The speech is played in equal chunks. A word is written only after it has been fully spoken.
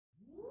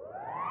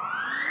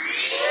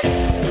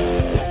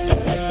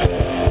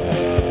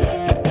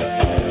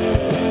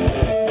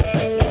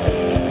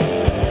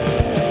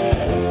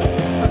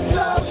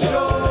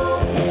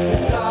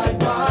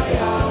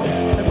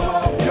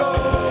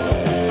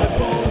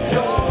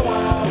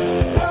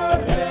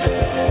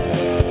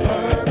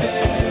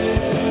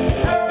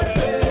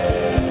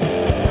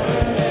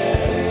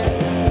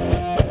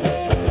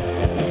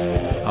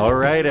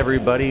right,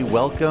 everybody.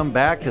 Welcome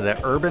back to the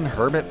Urban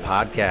Hermit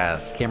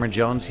Podcast. Cameron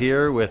Jones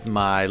here with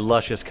my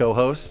luscious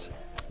co-host.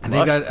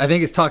 I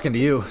think it's talking to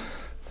you.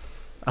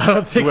 I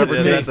don't think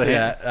it's me.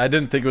 Yeah, I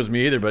didn't think it was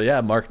me either, but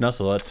yeah, Mark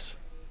Nussel.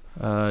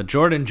 That's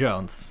Jordan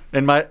Jones.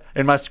 And my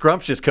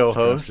scrumptious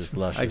co-host.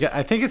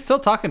 I think it's still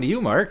talking to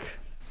you, Mark.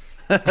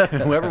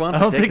 Whoever wants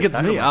I don't to take think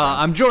it's me.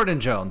 I'm Jordan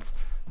Jones.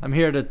 I'm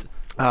here to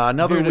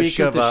another week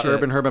of Urban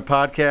Urban Hermit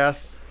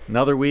Podcast.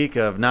 Another week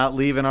of not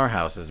leaving our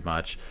house as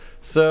much.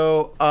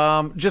 So,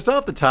 just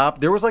off the top,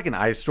 there was like an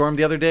ice storm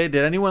the other day.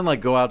 Did anyone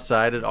like go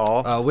outside at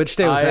all? Which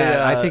day was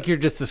that? I think you're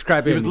just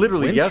describing. It was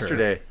literally winter.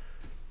 yesterday.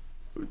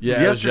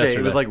 Yeah, yesterday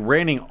it was like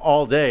raining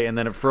all day and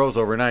then it froze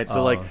overnight.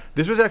 So like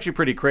this was actually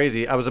pretty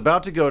crazy. I was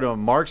about to go to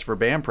Mark's for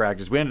band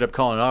practice. We ended up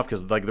calling it off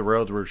because like the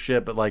roads were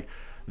shit. But like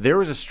there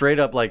was a straight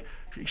up like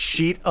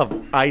sheet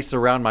of ice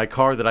around my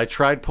car that I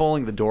tried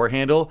pulling the door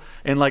handle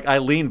and like I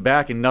leaned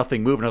back and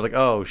nothing moved and I was like,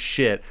 oh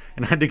shit,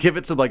 and I had to give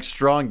it some like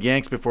strong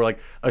yanks before like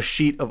a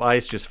sheet of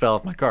ice just fell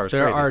off my car.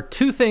 There are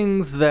three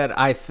things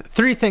I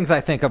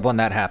think of when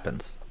that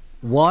happens.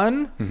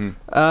 One,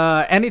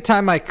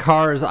 anytime my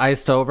car is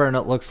iced over and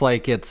it looks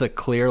like it's a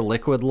clear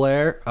liquid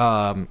layer,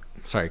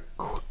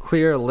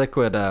 clear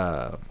liquid,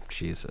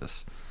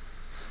 Jesus.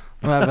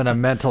 I'm having a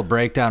mental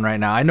breakdown right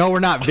now. I know we're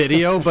not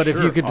video, but if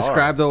you could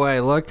describe the way I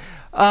look.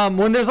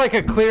 When there's like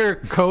a clear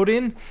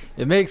coating,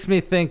 it makes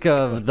me think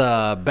of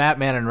the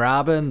Batman and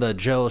Robin, the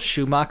Joel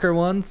Schumacher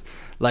ones.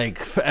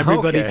 Like,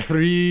 everybody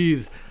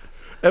freeze.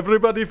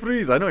 Everybody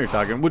freeze. I know what you're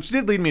talking. Which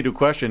did lead me to a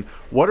question.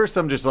 What are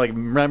some just like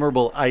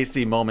memorable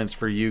icy moments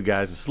for you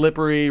guys?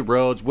 Slippery,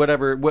 roads,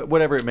 whatever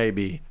it may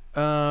be.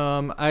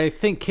 I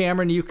think,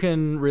 Cameron, you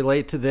can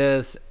relate to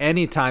this.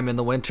 Anytime in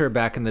the winter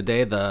back in the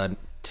day, the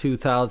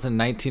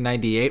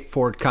 1998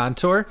 Ford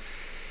Contour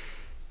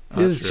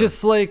is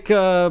just like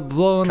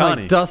blowing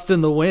like dust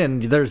in the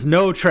wind. There's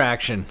no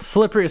traction.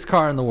 Slipperiest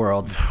car in the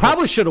world.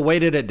 Probably should have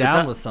weighted it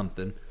down with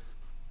something.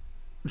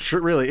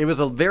 Sure, really. It was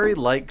a very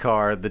light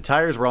car. The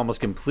tires were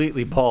almost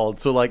completely bald.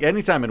 So, like,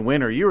 anytime in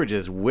winter, you were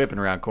just whipping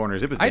around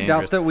corners. It was dangerous. I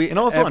doubt that we and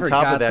also ever on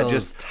top got of that, those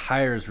just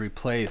tires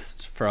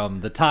replaced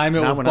from the time it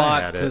was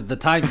bought to the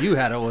time you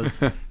had it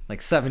was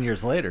like 7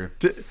 years later.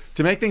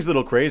 To make things a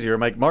little crazier,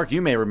 like Mark,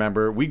 you may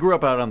remember, we grew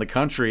up out on the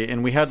country,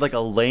 and we had like a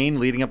lane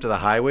leading up to the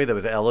highway that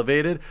was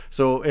elevated.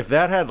 So if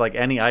that had like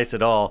any ice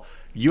at all,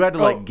 you had to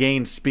like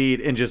gain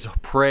speed and just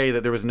pray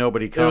that there was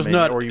nobody coming.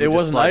 It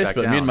wasn't ice,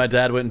 but me and my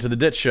dad went into the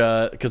ditch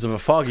because of a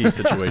foggy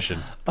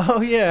situation.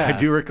 Oh yeah, I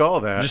do recall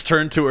that. Just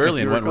turned too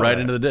early and went right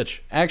into the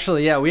ditch.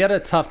 Actually, yeah, we had a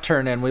tough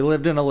turn in. We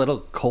lived in a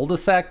little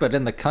cul-de-sac, but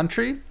in the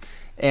country,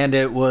 and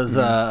it was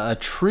a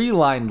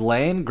tree-lined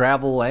lane,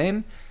 gravel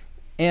lane.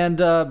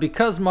 And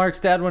because Mark's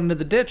dad went into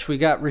the ditch, we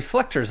got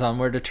reflectors on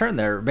where to turn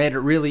there. It made it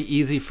really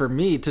easy for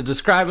me to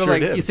describe it.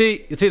 Like, you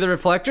see the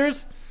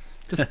reflectors?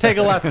 Just take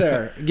a left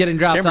there, getting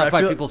dropped off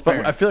by people's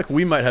parents. I feel like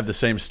we might have the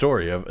same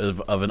story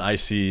of an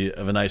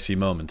icy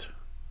moment.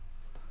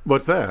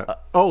 What's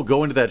that?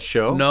 Go into that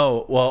show?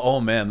 No. Well,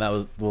 oh man, that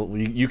was. Well,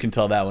 you can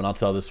tell that one. I'll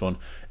tell this one.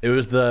 It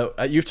was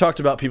you've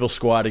talked about people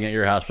squatting at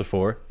your house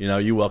before. You know,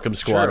 you welcome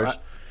squatters.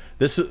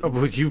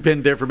 Sure. You've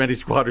been there for many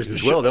squatters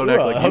as well. Don't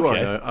act like you are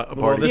a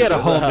part of He had a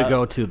home to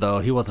go to, though.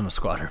 He wasn't a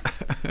squatter.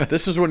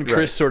 This is when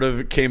Chris sort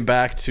of came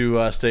back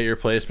to stay at your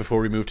place before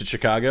we moved to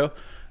Chicago.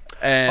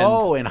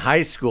 And in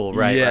high school,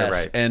 right? Yes,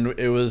 right. And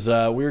it was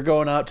we were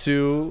going out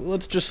to,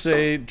 let's just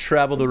say,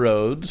 travel the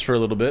roads for a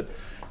little bit,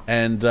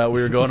 and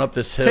we were going up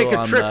this hill. Take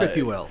a trip, if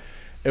you will.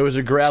 It was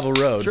a gravel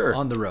road. Sure.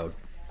 On the road.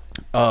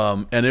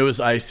 And it was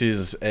icy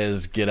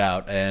as get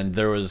out, and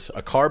there was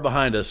a car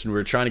behind us, and we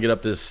were trying to get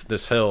up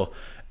this hill,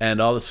 and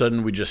all of a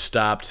sudden we just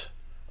stopped.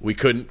 We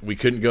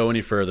couldn't go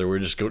any further. We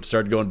just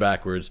started going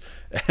backwards,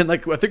 and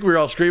like I think we were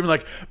all screaming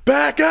like,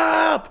 "Back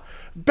up!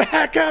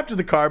 Back up!" to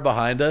the car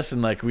behind us,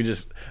 and like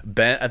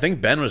I think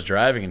Ben was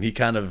driving, and he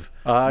kind of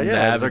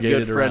navigated our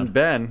good friend around.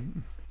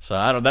 Ben. So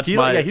I don't. He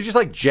just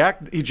like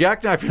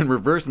jackknifed in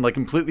reverse and like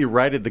completely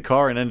righted the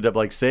car and ended up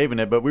like saving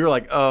it. But we were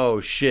like, oh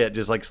shit,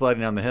 just like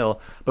sliding down the hill.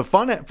 But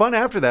fun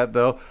after that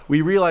though.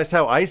 We realized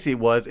how icy it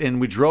was,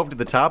 and we drove to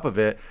the top of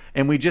it,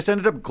 and we just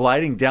ended up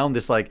gliding down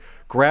this like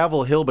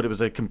gravel hill, but it was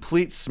a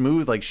complete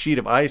smooth like sheet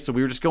of ice. So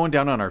we were just going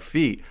down on our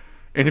feet.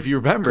 And if you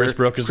remember, he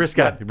broke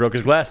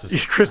his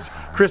glasses.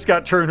 Chris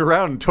got turned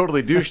around and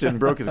totally douched and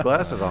broke his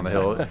glasses on the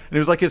hill. And it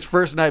was like his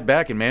first night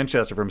back in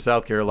Manchester from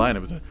South Carolina.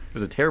 It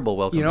was a terrible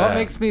welcome. You know what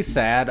makes me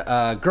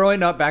sad?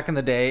 Growing up back in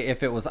the day,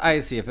 if it was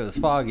icy, if it was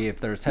foggy, if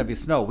there was heavy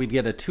snow, we'd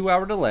get a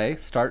 2-hour delay.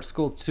 Start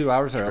school 2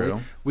 hours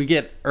early. We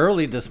get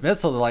early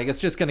dismissal. Like it's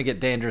just going to get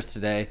dangerous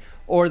today,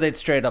 or they'd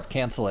straight up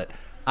cancel it.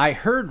 I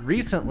heard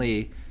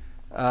recently,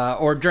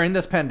 or during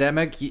this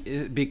pandemic,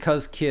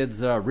 because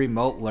kids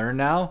remote learn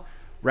now.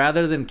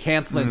 Rather than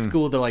canceling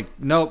school, they're like,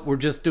 nope, we're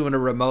just doing a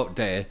remote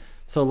day.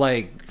 So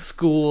like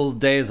school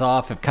days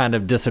off have kind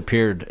of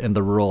disappeared in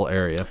the rural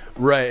area.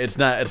 Right. It's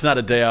not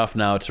a day off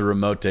now. It's a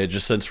remote day.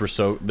 Just since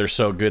they're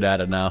so good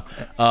at it now.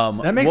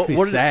 That makes me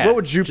sad. What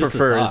would you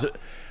prefer? Is it,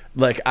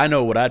 like I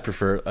know what I'd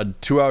prefer: a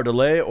 2-hour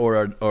delay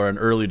or an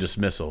early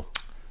dismissal.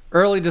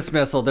 Early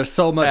dismissal. There's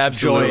so much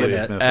joy in it.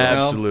 Dismissal. you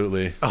know?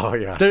 Absolutely. Oh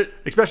yeah, There-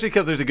 especially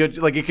because there's a good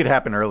like it could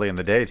happen early in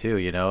the day too.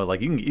 You know,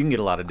 like you can get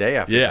a lot of day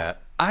after Yeah.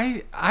 that.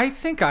 I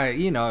think I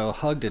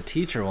hugged a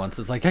teacher once.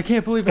 It's like, I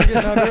can't believe I'm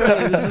getting out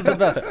early. This is the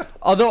best.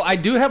 Although I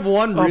do have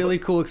one really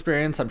cool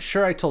experience. I'm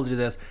sure I told you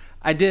this.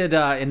 I did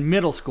in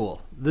middle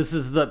school. This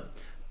is the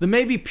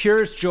maybe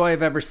purest joy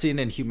I've ever seen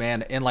in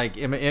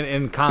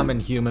in common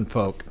human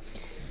folk.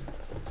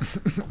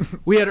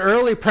 We had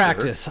early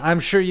practice. I'm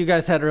sure you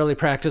guys had early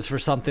practice for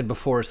something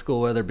before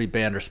school, whether it be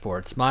band or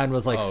sports. Mine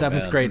was like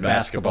seventh grade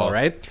basketball,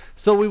 right?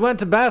 So we went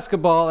to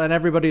basketball, and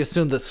everybody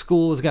assumed that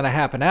school was going to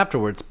happen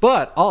afterwards.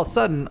 But all of a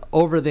sudden,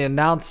 over the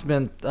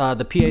announcement,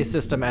 the PA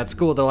system at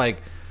school, they're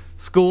like,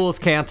 school is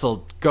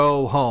canceled.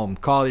 Go home.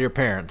 Call your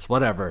parents.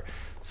 Whatever.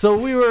 So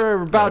we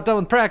were about done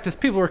with practice.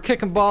 People were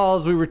kicking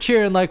balls. We were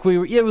cheering like we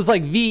were. It was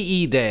like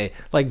VE Day,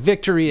 like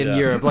victory in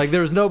Europe. Like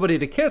there was nobody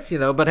to kiss,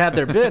 but had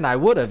there been, I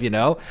would have,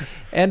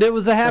 And it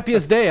was the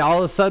happiest day. All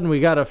of a sudden,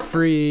 we got a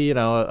free,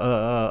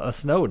 a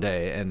snow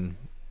day. And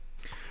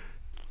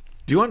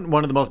Do you want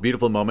one of the most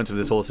beautiful moments of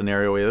this whole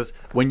scenario is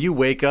when you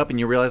wake up and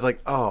you realize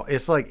like, oh,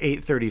 it's like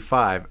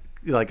 8:35.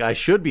 Like I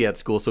should be at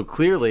school, so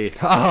clearly.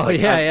 Oh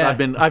yeah,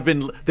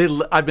 They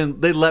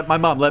let my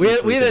mom let me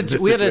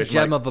sleep. We had a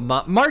gem of a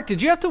mom. Mark,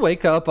 did you have to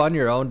wake up on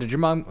your own? Did your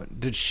mom?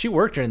 Did she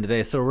work during the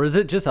day? So was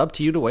it just up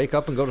to you to wake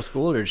up and go to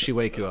school, or did she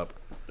wake you up?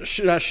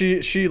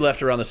 She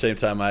left around the same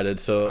time I did,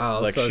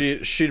 so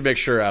she'd make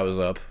sure I was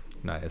up.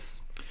 Nice.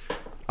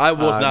 I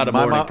was not a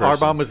morning person. Our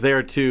mom was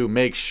there to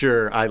make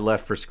sure I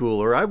left for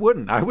school, or I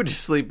wouldn't. I would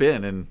just sleep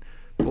in, and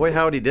boy,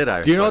 howdy did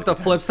I. Do you know what the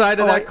flip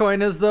side of that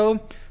coin is, though?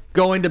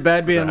 Going to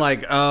bed being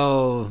like,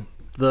 oh,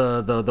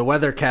 the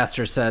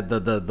weathercaster said,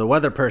 the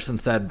weather person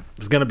said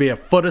there's going to be a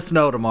foot of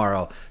snow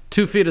tomorrow,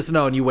 2 feet of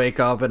snow, and you wake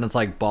up and it's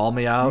like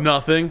balmy out.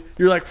 Nothing.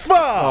 You're like, fuck!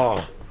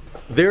 Oh,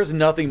 there's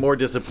nothing more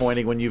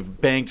disappointing when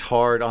you've banked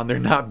hard on there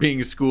not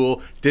being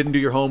school, didn't do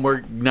your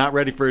homework, not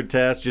ready for a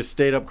test, just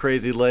stayed up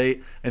crazy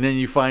late, and then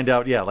you find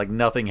out, like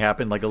nothing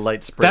happened, like a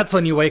light spritz. That's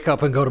when you wake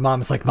up and go to mom.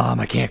 It's like,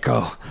 Mom, I can't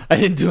go. I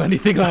didn't do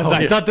anything last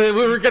night. I thought that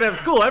we were going to have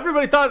school.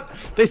 Everybody thought,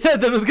 they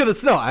said that it was going to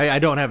snow. I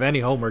don't have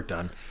any homework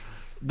done.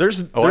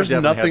 There's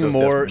nothing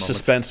more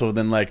suspenseful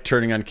than like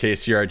turning on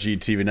KCRG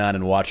TV9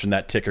 and watching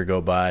that ticker go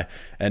by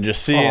and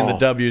just seeing the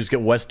W's get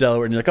West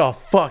Delaware and you're like, oh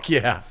fuck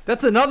yeah.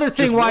 That's another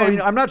thing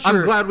I'm not sure.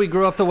 I'm glad we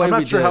grew up the way we did.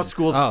 I'm not sure how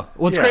schools.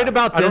 What's great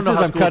about this is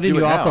I'm cutting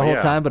you off the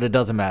whole time, but it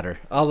doesn't matter.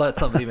 I'll let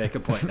somebody make a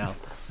point now.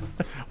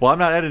 Well, I'm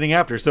not editing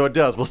after, so it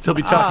does. We'll still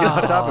be talking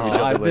on top of each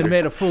other I've later. been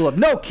made a fool of.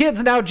 No,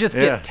 kids now just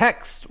get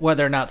text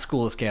whether or not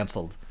school is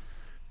canceled.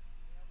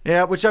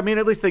 Yeah, which I mean,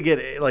 at least they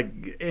get like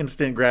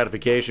instant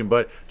gratification,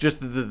 but just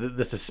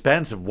the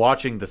suspense of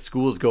watching the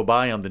schools go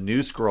by on the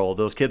news scroll,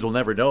 those kids will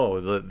never know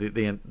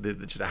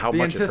just how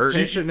much it hurt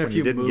if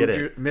you didn't get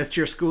it. Missed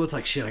your school. It's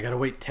like shit. I gotta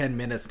wait 10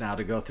 minutes now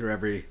to go through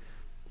every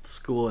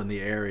school in the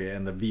area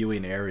and the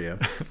viewing area.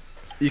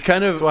 You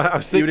kind of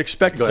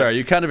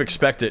you kind of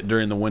expect it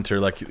during the winter,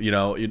 like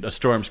a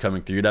storm's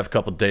coming through. You'd have a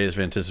couple days of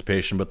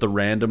anticipation, but the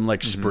random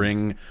like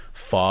spring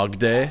fog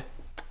day.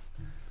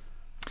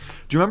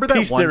 Do you remember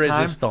that one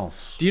time?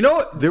 Do you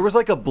know there was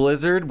like a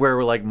blizzard where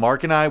we're like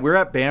Mark and I we're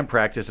at band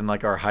practice in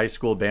like our high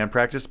school band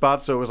practice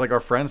spot, so it was like our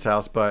friend's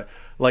house, but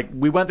like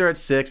we went there at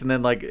 6 and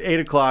then like 8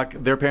 o'clock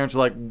their parents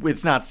were like,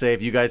 it's not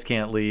safe, you guys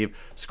can't leave.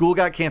 School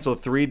got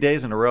canceled 3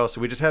 days in a row, so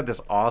we just had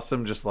this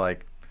awesome just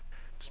like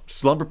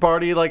slumber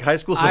party, like high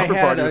school slumber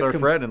party with our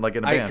friend and like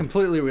in a band. I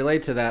completely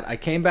relate to that. I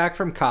came back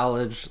from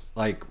college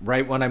like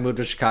right when I moved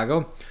to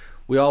Chicago.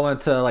 We all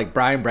went to like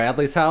Brian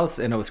Bradley's house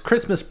and it was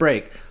Christmas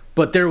break.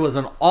 But there was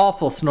an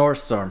awful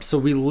snowstorm, so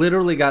we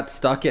literally got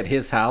stuck at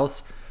his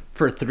house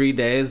for 3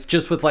 days,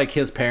 just with like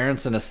his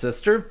parents and a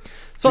sister.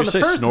 So did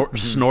you say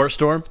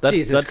snorestorm?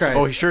 Jesus Christ.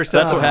 Oh, he sure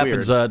said that's what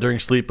happens during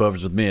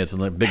sleepovers with me. It's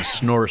a big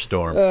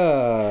snorestorm.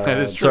 That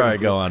is true. Sorry,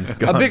 go on.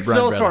 A big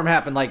snowstorm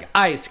happened, like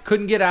ice.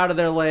 Couldn't get out of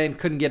their lane,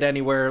 couldn't get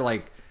anywhere.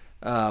 Like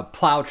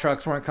plow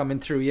trucks weren't coming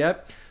through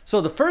yet. So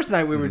the first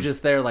night we were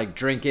just there, like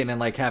drinking and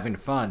like having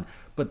fun.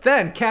 But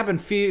then cabin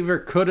fever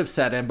could have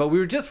set in, but we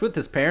were just with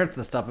his parents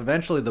and stuff.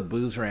 Eventually the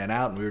booze ran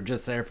out and we were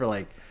just there for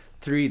like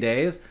 3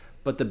 days.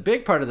 But the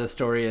big part of the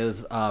story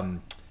is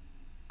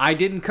I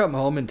didn't come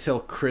home until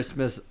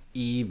Christmas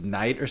Eve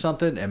night or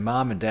something, and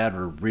Mom and Dad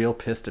were real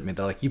pissed at me.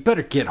 They're like, you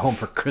better get home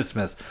for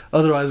Christmas,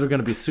 otherwise we're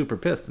going to be super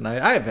pissed. And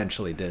I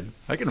eventually did.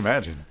 I can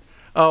imagine.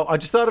 Oh, I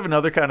just thought of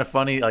another kind of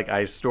funny like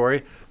ice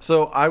story.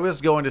 So I was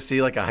going to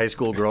see like a high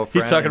school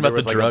girlfriend. He's talking about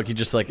the drug. He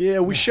just like,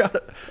 we shot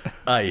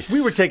ice.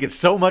 We were taking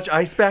so much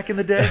ice back in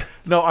the day.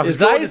 No, I was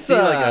going to see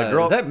like a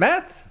girl. Is that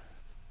meth?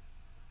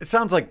 It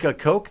sounds like a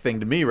Coke thing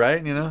to me,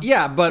 right?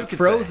 Yeah, but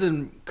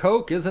frozen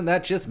Coke, isn't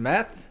that just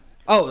meth?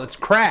 Oh, it's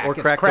crack. Or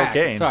crack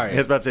cocaine. Sorry. I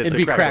was about to say it'd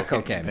be crack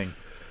cocaine thing.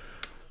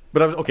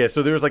 But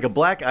so there was like a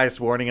black ice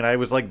warning, and I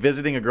was like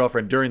visiting a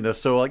girlfriend during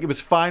this, so like it was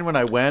fine when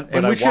I went. But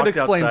and we should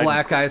explain outside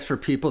black ice for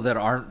people that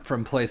aren't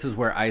from places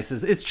where ice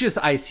is. It's just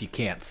ice you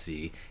can't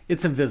see.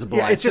 It's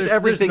invisible ice. It's just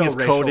everything is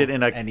coated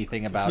in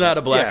anything about it. It's not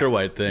a black or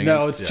white thing.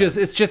 No,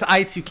 it's just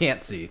ice you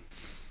can't see.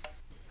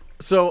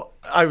 So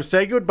I was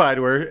saying goodbye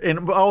to her,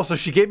 and also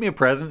she gave me a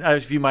present.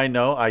 As you might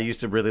know, I used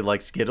to really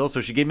like Skittles,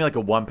 so she gave me like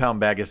a 1 pound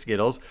bag of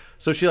Skittles.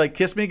 So she like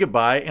kissed me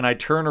goodbye, and I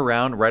turn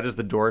around right as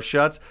the door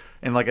shuts,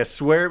 and like I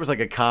swear it was like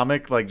a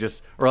comic, like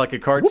just or like a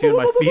cartoon.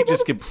 My feet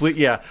just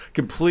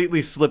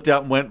completely slipped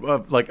out and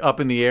went like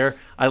up in the air.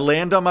 I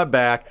land on my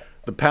back.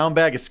 The pound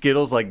bag of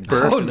Skittles like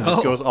bursts and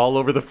just goes all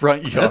over the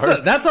front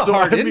yard. That's a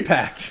hard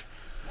impact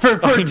for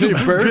it to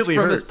burst really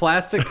from hurt. his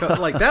plastic.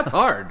 Like that's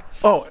hard.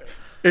 Oh.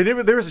 And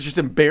there was just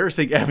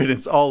embarrassing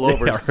evidence all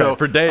over. Yeah, so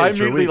for days, I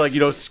for immediately,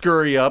 weeks.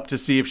 scurry up to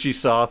see if she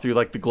saw through,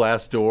 like, the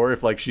glass door,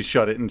 if, like, she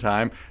shut it in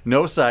time.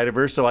 No sight of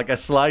her. So, like, I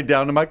slide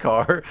down to my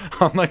car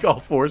on, like, all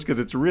fours because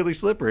it's really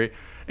slippery.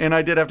 And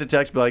I did have to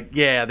text, be like,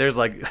 yeah, there's,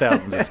 like,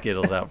 thousands of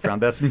Skittles out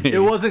front. That's me. It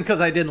wasn't because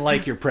I didn't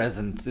like your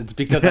presents. It's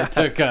because I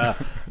took a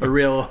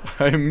real...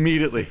 I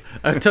immediately...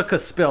 I took a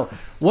spill.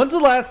 When's the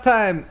last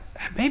time...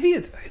 Maybe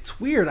it's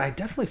weird. I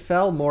definitely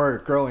fell more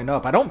growing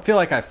up. I don't feel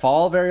like I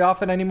fall very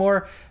often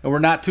anymore, and we're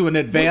not to an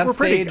advanced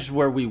stage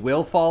where we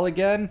will fall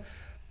again.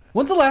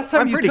 When's the last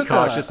time you took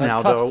cautious a now,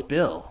 tough though.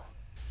 spill?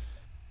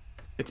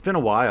 It's been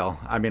a while.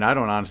 I mean, I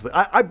don't honestly...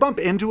 I bump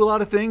into a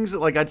lot of things.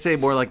 Like, I'd say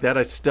more like that.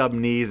 I stub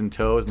knees and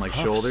toes and, like,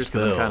 shoulders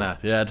because I'm kind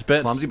of it's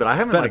been clumsy. But I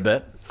haven't, been like... a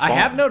bit. I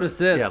have noticed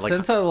this. Yeah, like-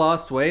 Since I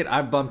lost weight,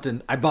 I bump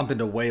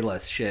into way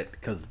less shit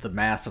because the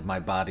mass of my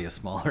body is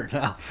smaller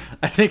now.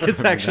 I think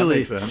it's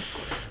actually... That makes sense.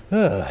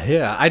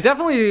 Yeah, I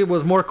definitely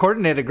was more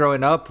coordinated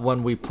growing up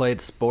when we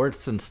played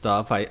sports and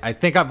stuff. I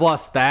think I've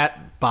lost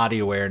that body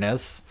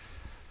awareness.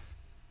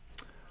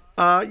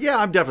 Yeah,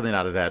 I'm definitely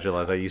not as agile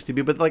as I used to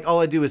be, but like all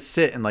I do is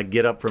sit and like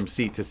get up from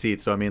seat to seat.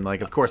 So I mean,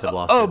 like, of course I've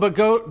lost. Oh, it. but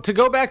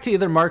go back to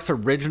either Mark's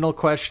original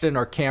question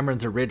or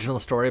Cameron's original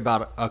story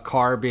about a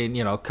car being,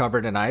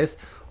 covered in ice.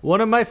 One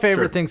of my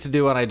favorite things to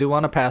do, and I do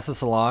want to pass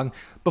this along,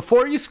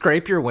 before you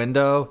scrape your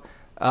window,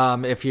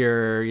 if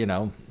you're,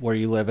 where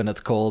you live and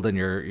it's cold and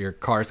your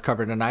car's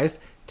covered in ice,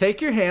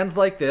 take your hands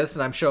like this,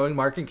 and I'm showing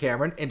Mark and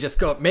Cameron, and just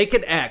go make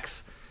an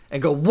X.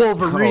 And go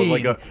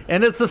Wolverine,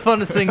 and it's the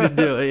funnest thing to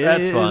do.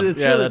 That's fun.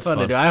 It's really fun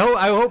to do.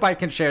 I hope I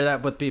can share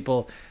that with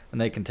people, and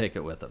they can take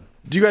it with them.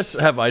 Do you guys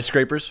have ice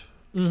scrapers?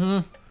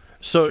 Mm-hmm.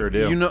 So Sure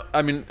do.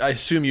 I mean, I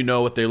assume you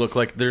know what they look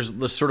like. There's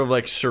this sort of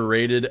like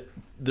serrated.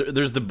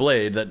 There's the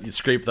blade that you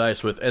scrape the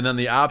ice with, and then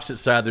the opposite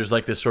side, there's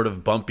like this sort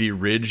of bumpy,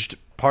 ridged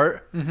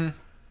part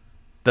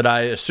that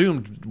I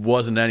assumed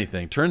wasn't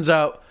anything. Turns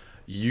out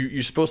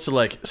you're supposed to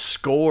like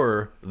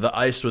score the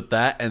ice with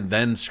that and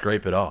then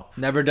scrape it off.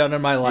 Never done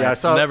in my life. Yeah, I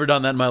saw- Never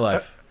done that in my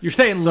life. You're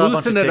saying saw a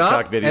bunch loosen of it up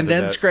TikTok videos and of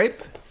then that.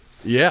 scrape?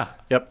 Yeah.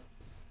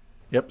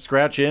 Yep.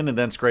 Scratch in and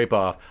then scrape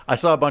off. I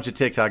saw a bunch of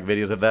TikTok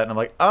videos of that, and I'm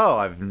like, oh,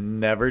 I've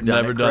never done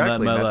Never it done that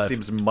in correctly. my That life.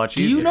 seems much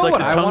Do you easier. know It's like what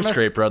the I tongue wanna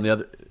scraper on the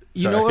other.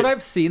 You know what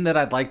I've seen that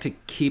I'd like to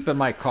keep in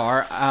my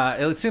car?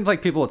 It seems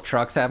like people with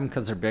trucks have them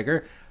because they're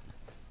bigger.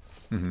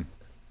 Mm-hmm.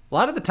 A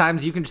lot of the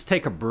times you can just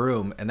take a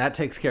broom, and that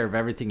takes care of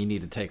everything you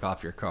need to take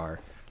off your car.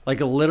 Like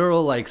a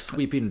literal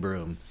sweeping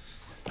broom.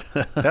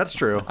 That's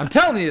true. I'm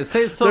telling you, it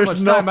saves so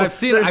much time. I've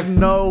seen it. There's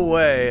no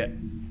way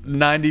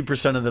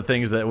 90% of the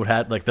things that would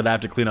have that I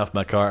have to clean off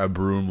my car, a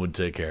broom would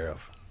take care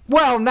of.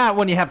 Well, not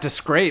when you have to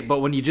scrape, but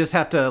when you just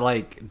have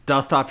to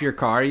dust off your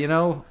car,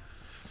 Yeah,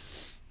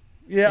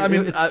 I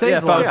mean, it if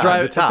saves a lot. I was Yeah,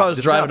 driving, the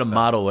top a stuff.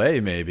 Model A,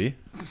 maybe.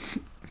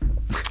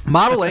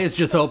 Model A is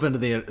just open to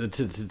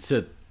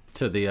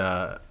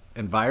the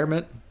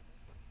environment.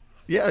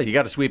 Yeah, you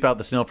got to sweep out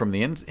the snow from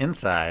the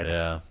inside.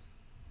 Yeah.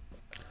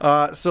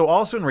 So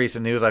also in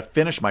recent news, I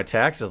finished my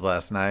taxes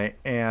last night,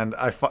 and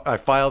I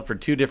filed for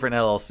 2 different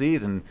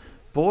LLCs, and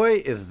boy,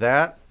 is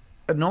that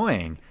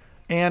annoying.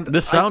 And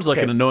This sounds like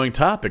okay. an annoying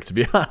topic, to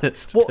be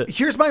honest. Well,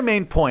 here's my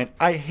main point.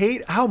 I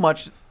hate how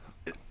much,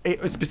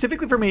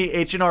 specifically for me,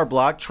 H&R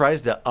Block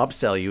tries to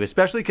upsell you,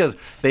 especially because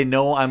they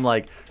know I'm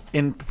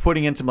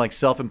putting in some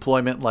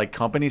self-employment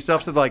company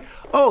stuff. So they're like,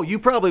 oh, you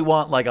probably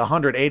want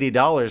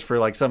 $180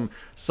 for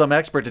some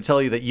expert to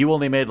tell you that you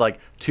only made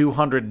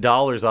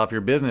 $200 off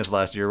your business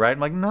last year, right? I'm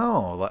like,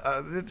 no,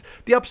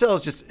 the upsell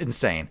is just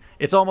insane.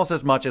 It's almost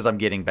as much as I'm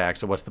getting back.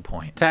 So what's the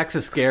point?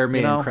 Taxes scare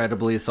me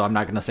incredibly, so I'm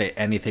not going to say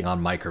anything on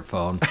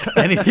microphone.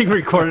 Anything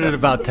recorded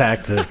about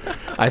taxes.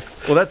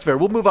 Well, that's fair.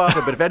 We'll move off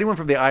it. But if anyone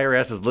from the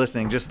IRS is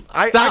listening,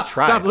 I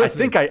tried. Stop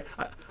listening. I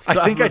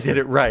think I did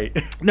it right.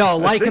 No,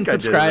 like and think I did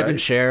it subscribe right.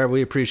 and share.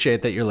 We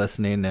appreciate that you're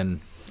listening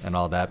and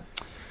all that.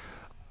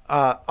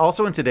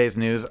 Also in today's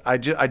news, I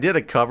did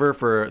a cover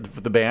for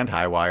the band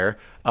Highwire.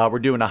 We're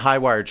doing a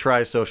Highwire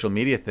Try social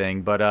media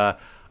thing, but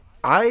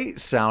I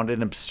sound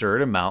an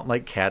absurd amount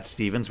like Cat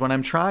Stevens when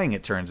I'm trying,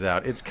 it turns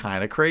out. It's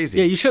kind of crazy.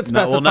 Yeah, you should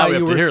Now- well, specify now we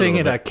have you to were hear a little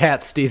singing a bit.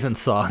 Cat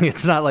Stevens song.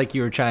 It's not like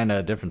you were trying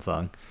a different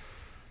song.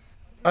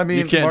 I mean,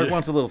 You can't Mark do-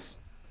 wants a little...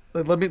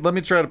 Let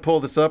me try to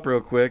pull this up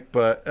real quick,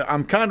 but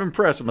I'm kind of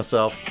impressed with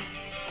myself.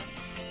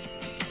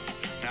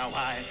 Now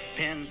I've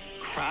been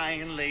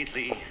crying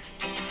lately,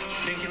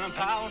 thinking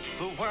about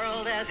the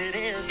world as it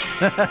is.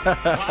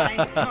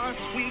 Why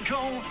must we go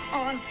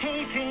on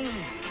hating?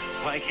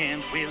 Why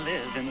can't we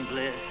live in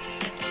bliss?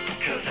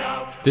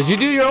 Did you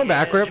do your own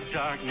back rip?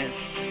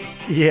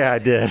 Yeah, I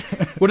did.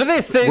 What do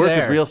they say Work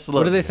there? is real slow.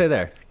 What do they say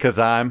there? Because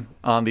I'm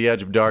on the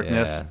edge of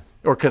darkness.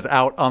 Yeah. Or because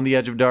out on the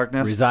edge of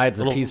darkness. Resides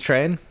a peace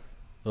train.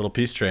 Little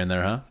peace train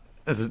there, huh?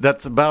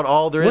 That's about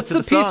all there is What's to the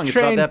the song. peace It's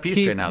about train? that peace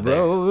Keep train out there.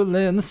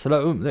 rolling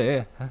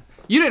slowly.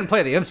 You didn't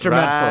play the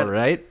instrumental,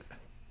 right?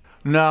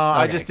 No,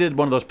 I Okay. just did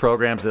one of those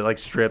programs that like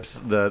strips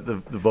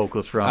the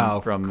vocals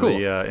from cool.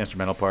 the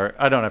instrumental part.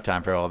 I don't have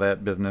time for all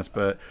that business,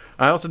 but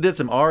I also did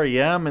some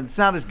REM, and it's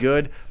not as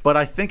good. But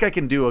I think I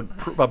can do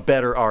a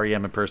better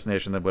REM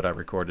impersonation than what I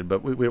recorded.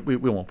 But we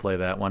won't play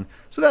that one.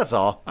 So that's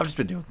all. I've just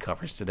been doing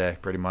covers today,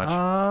 pretty much.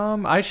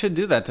 I should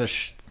do that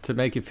to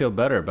make you feel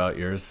better about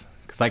yours,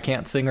 because I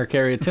can't sing or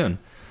carry a tune.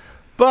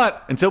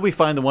 But Until we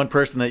find the one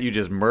person that you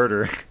just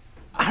murder.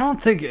 I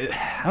don't think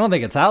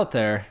it's out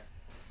there.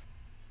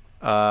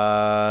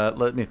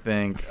 Let me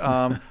think.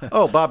 Bob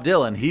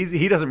Dylan.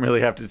 He doesn't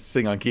really have to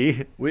sing on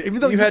key. Even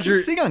though you had your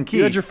sing on key.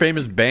 You had your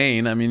famous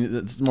Bane. I mean,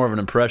 it's more of an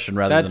impression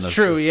rather than That's a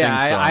true. sing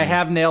Yeah, song. I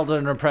have nailed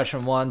an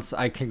impression once.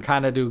 I can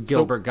kind of do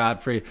Gilbert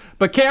Godfrey.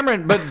 But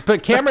Cameron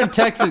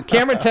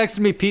texted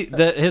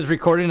me his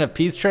recording of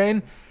Peace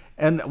Train,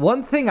 and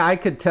one thing I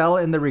could tell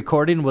in the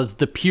recording was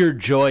the pure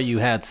joy you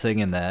had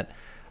singing that.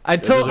 I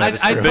told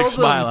big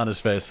smile on his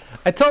face.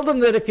 I told him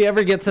that if he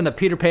ever gets in a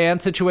Peter Pan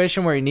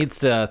situation where he needs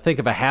to think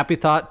of a happy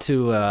thought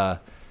to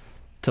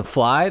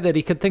fly, that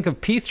he could think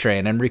of Peace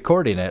Train and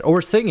recording it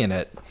or singing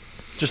it.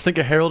 Just think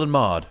of Harold and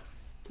Maude.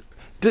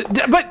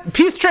 But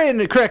Peace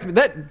Train, correct me,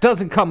 that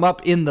doesn't come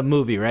up in the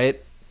movie,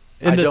 right?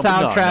 In the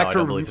soundtrack I don't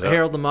for believe so.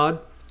 Harold and Maude?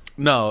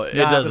 No, it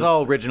Nah, it was doesn't.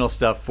 all original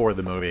stuff for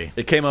the movie.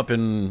 It came up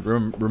in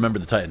Remember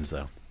the Titans,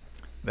 though.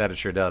 That it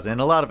sure does.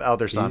 And a lot of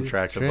other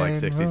soundtracks of like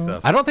 60s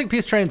stuff. I don't think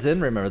Peace Train's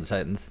in Remember the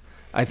Titans.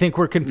 I think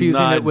we're confusing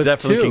No, I it with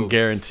definitely two. can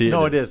guarantee it.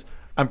 No, it is.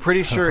 I'm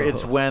pretty sure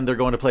it's when they're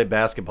going to play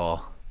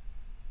basketball.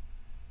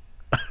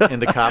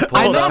 And the cop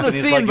pulls I know up the and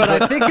he's scene, like, but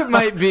I think it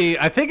might be.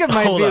 I think it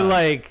might Hold be on.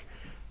 like.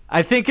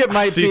 I think it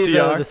might be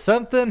CCR? the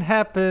something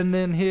happened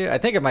in here. I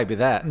think it might be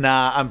that.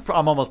 Nah, I'm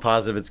almost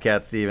positive it's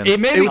Cat Stevens. It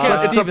may be It's a-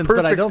 Cat it's a Stevens, but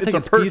I perfect- don't think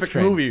it's a perfect Peace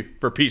Train. movie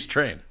for Peace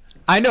Train.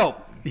 I know,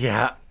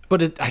 Yeah.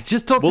 but I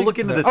just don't. We'll think look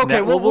it's into there. this.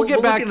 Okay, we'll get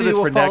look back into to this you.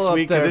 for We'll next follow up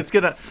week because there. it's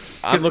gonna.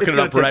 I'm looking it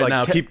up right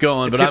now. Keep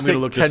going, but I'm gonna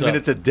look this 10 up.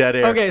 minutes of dead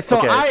air. Okay, so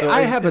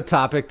I have a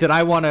topic that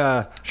I want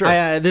to.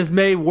 Sure. This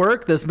may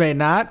work. This may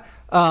not.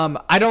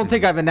 I don't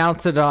think I've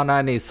announced it on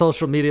any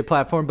social media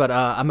platform, but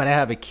I'm gonna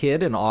have a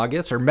kid in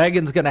August, or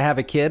Megan's gonna have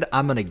a kid.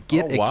 I'm gonna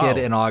get Oh, wow. a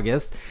kid in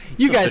August.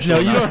 You guys official know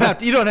you don't announcement. have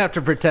to. You don't have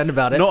to pretend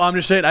about it. No, I'm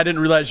just saying I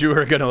didn't realize you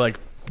were gonna like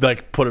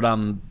put it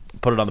on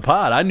the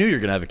pod. I knew you were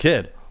gonna have a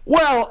kid.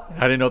 Well,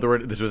 I didn't know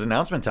this was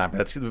announcement time.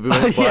 That's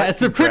yeah,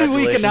 it's a pretty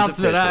weak congratulations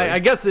announcement. I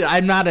officially. guess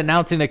I'm not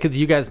announcing it because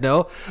you guys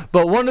know.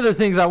 But one of the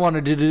things I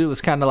wanted to do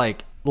was kind of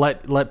like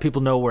let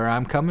people know where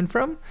I'm coming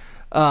from.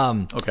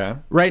 Okay.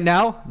 Right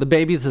now, the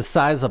baby's the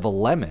size of a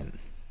lemon.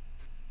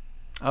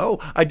 Oh,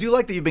 I do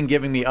like that you've been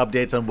giving me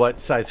updates on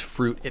what size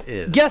fruit it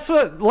is. Guess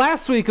what?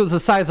 Last week it was the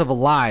size of a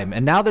lime,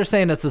 and now they're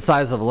saying it's the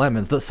size of a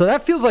lemon. So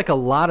that feels like a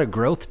lot of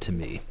growth to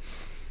me.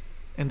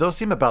 And those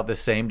seem about the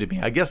same to me.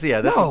 I guess,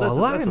 yeah, that's, No, that's,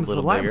 a that's a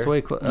little lime's bigger.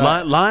 way close.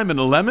 Lime and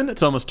a lemon,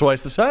 it's almost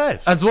twice the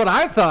size. That's what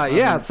I thought.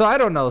 Yeah. So I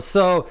don't know.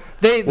 So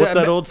they. What's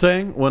that old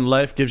saying? When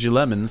life gives you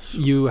lemons,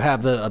 You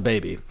have a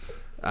baby.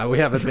 We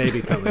have a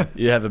baby coming.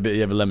 you have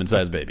a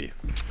lemon-sized baby.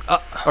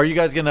 Are you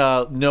guys going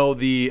to know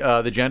the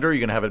gender, or are you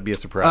going to have it be a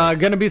surprise?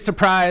 Gonna be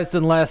surprised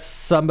unless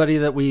somebody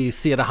that we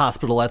see at a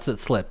hospital lets it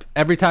slip.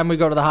 Every time we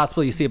go to the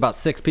hospital, you see about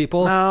 6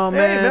 people. Oh hey,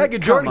 man, Megan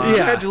Jordan, come on.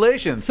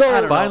 congratulations. So- I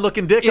don't fine know.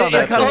 looking dick Yeah, on yeah,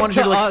 that. I kind of Up wanted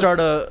you to to like us. start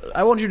a.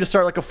 I wanted you to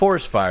start like a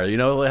forest fire. You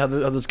know, how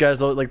those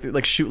guys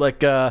like shoot like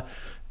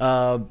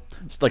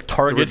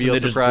targets. reveal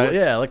and they surprise?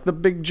 Yeah, like the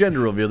big gender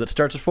reveal that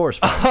starts a forest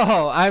fire.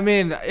 Oh, I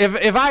mean,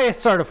 if I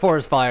start a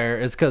forest fire,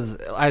 it's because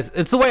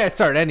it's the way I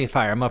start any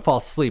fire. I'm gonna fall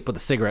asleep with a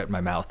cigarette in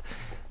my mouth,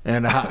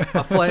 and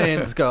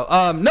flames go.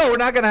 No, we're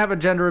not gonna have a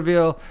gender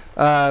reveal.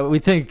 We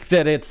think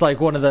that it's like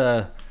one of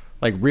the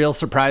real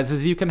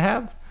surprises you can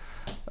have.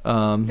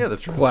 Yeah,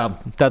 that's true. Well,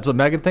 that's what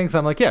Megan thinks.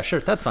 I'm like, yeah, sure,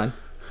 that's fine.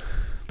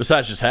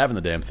 Besides just having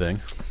the damn thing.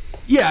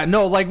 Yeah,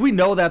 no, we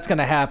know that's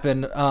gonna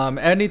happen.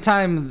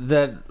 Anytime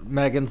that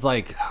Megan's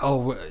like,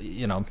 oh,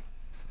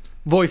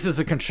 voices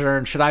of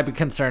concern, should I be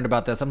concerned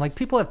about this? I'm like,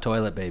 people have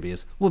toilet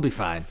babies. We'll be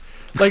fine.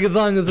 Like, as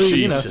long as we,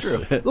 Jesus.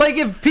 like,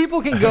 if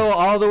people can go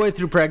all the way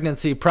through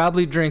pregnancy,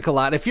 probably drink a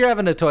lot. If you're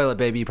having a toilet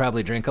baby, you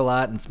probably drink a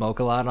lot and smoke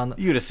a lot on the.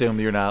 You'd assume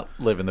you're not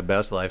living the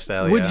best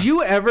lifestyle. Would yeah.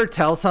 you ever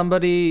tell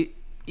somebody,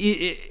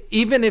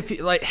 even if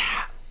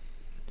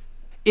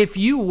if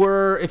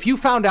you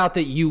found out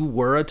that you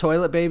were a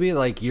toilet baby,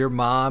 like your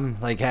mom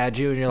had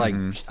you, and you're like,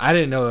 I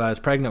didn't know I was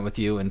pregnant with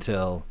you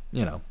until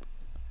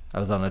I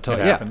was on a toilet.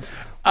 It Yeah, happened.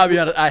 I'll be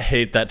honest, I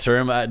hate that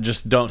term. I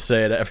just don't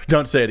say it.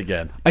 Don't say it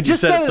again. I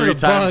just you said it 3 a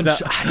times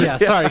bunch. now. Yeah,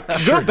 sorry.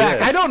 Go back.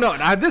 did. I don't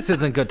know. This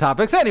isn't good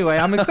topics. Anyway,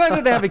 I'm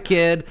excited to have a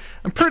kid.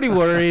 I'm pretty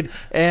worried,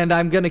 and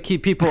I'm gonna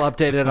keep people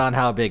updated on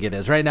how big it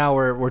is. Right now,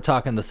 we're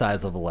talking the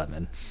size of a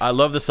lemon. I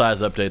love the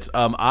size updates.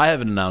 I have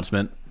an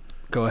announcement.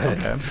 Go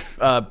ahead.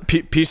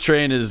 Peace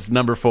Train is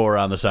number 4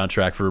 on the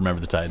soundtrack for Remember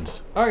the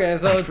Titans. Okay,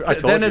 so I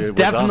told then you it's it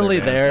was on definitely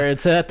it, man. there.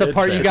 It's at the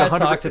part there. you It's guys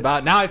 100 talked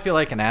about. Now I feel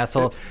like an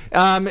asshole.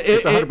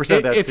 It's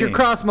 100% that If you're scene.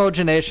 Cross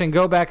Mojo Nation,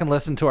 go back and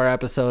listen to our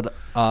episode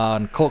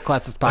on Cult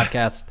Classics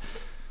Podcast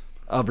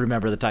of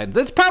Remember the Titans.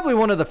 It's probably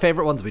one of the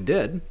favorite ones we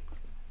did.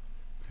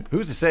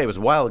 Who's to say? It was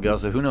a while ago,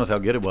 so who knows how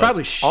good it was.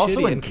 Probably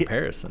also shitty in in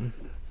comparison.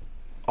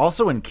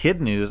 Also in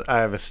kid news, I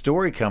have a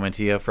story coming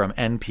to you from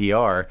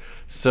NPR.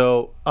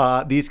 So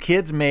these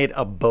kids made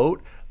a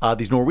boat.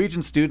 These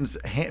Norwegian students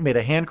made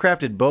a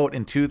handcrafted boat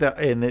in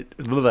 2000.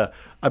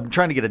 I'm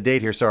trying to get a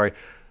date here. Sorry.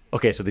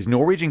 Okay, so these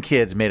Norwegian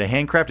kids made a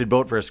handcrafted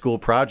boat for a school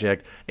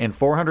project, and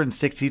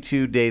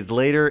 462 days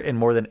later, and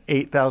more than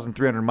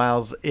 8,300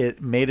 miles,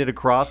 it made it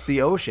across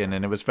the ocean,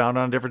 and it was found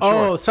on a different shore.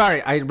 Oh,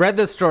 sorry. I read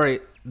this story.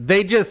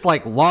 They just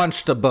like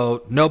launched a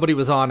boat. Nobody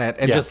was on it,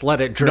 and Yeah. just let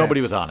it drift.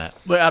 Nobody was on it.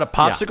 Like, out of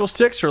popsicle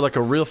sticks or like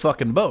a real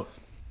fucking boat?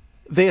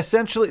 They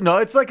essentially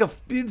it's like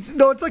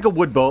a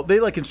wood boat. They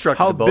like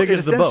constructed How the boat. big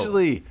is the boat?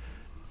 Essentially,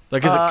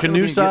 Like, is it let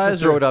canoe me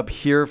size? Throw Or it up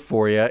here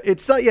for you.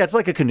 It's not. Yeah, it's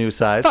like a canoe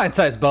size. Fine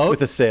size boat.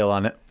 with a sail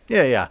on it.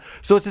 Yeah.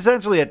 So it's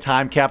essentially a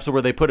time capsule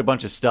where they put a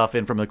bunch of stuff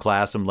in from the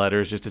class, some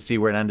letters, just to see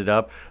where it ended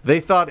up. They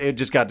thought it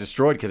just got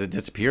destroyed because it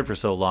disappeared for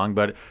so long,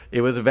 but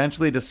it was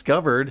eventually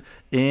discovered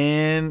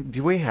in.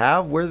 Do we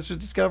have where this was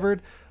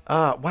discovered?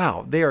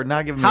 Wow, they are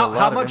not giving me a lot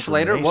How of much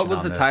later? What information was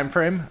on the this. time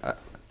frame?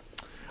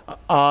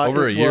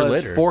 Over a It year was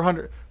later.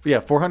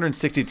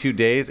 462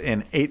 days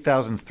and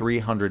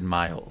 8,300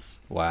 miles.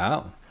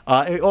 Wow.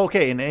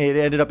 Okay, and it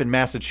ended up in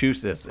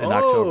Massachusetts in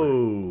October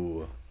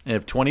Oh.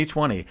 of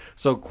 2020.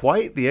 So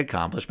quite the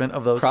accomplishment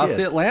of those Across kids.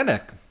 the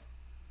Atlantic.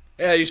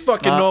 Yeah, these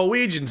fucking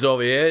Norwegians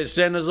over here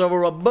send us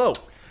over a boat.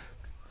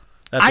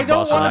 That's a I don't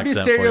Boston want to be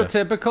accent for you.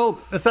 stereotypical.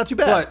 That's not too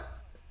bad. But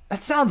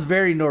that sounds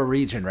very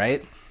Norwegian,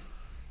 right?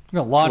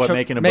 You're gonna launch What, a,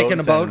 making a making boat a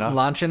and boat sending and off?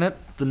 launching it.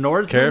 The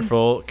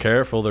Norsemen.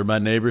 Careful. They're my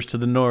neighbors to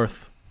the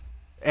north.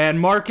 And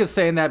Mark is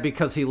saying that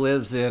because he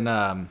lives in.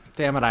 Damn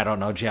it, I don't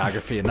know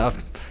geography enough.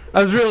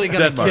 I was really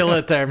gonna Denmark. kill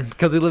it there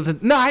because he lives in.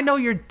 No, I know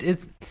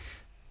it's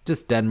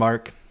just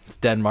Denmark. It's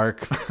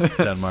Denmark. It's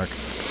Denmark.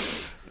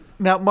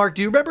 Now, Mark,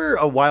 do you remember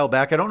a while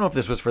back? I don't know if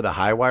this was for the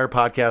Highwire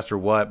podcast or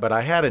what, but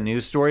I had a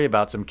news story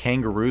about some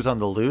kangaroos on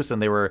the loose,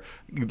 and they were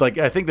like,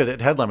 I think the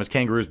headline was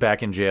 "Kangaroos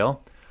Back in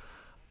Jail."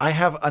 I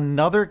have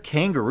another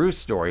kangaroo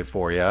story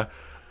for you.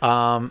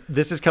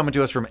 This is coming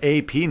to us from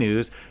AP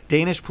News.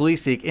 Danish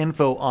police seek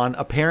info on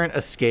apparent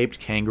escaped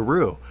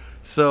kangaroo.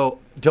 So,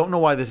 don't know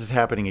why this is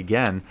happening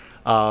again.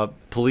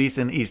 Police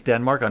in East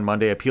Denmark on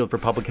Monday appealed for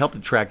public help to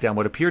track down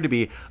what appeared to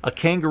be a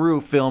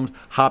kangaroo filmed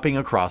hopping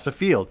across a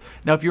field.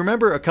 Now, if you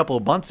remember a couple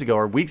of months ago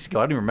or weeks ago,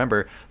 I don't even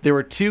remember, there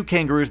were 2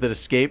 kangaroos that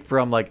escaped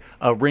from like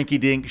a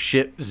rinky-dink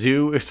shit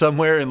zoo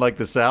somewhere in like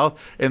the south,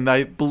 and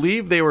I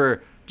believe they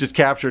were just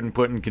captured and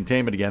put in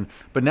containment again.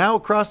 But now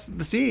across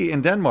the sea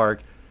in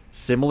Denmark,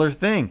 similar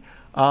thing.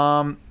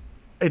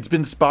 It's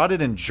been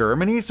spotted in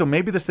Germany, so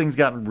maybe this thing's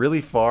gotten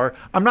really far.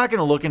 I'm not going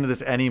to look into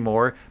this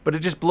anymore, but it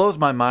just blows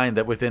my mind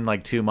that within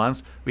like 2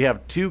 months, we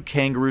have 2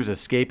 kangaroos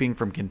escaping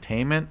from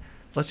containment.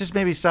 Let's just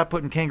maybe stop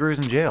putting kangaroos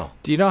in jail.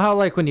 Do you know how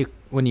like when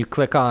you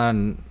click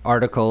on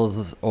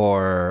articles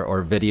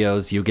or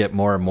videos, you get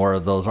more and more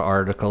of those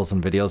articles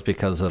and videos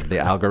because of the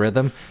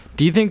algorithm?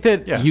 Do you think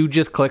that Yeah. you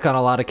just click on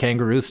a lot of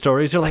kangaroo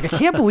stories? You're like, I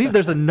can't believe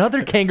there's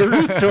another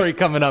kangaroo story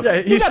coming up. Yeah,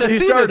 you gotta he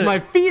see started- this. My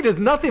feed is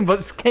nothing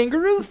but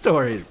kangaroo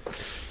stories.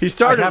 He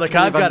started I have like, to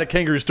I've believe got I'm- a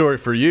kangaroo story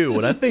for you,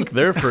 and I think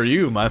they're for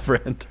you, my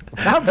friend.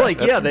 Sounds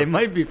like yeah, they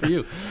might be for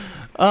you.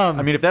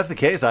 I mean, if that's the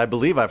case, I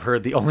believe I've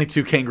heard the only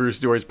 2 kangaroo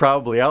stories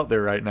probably out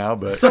there right now.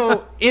 But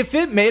So if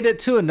it made it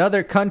to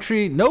another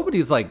country,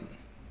 nobody's Working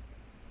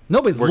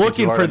looking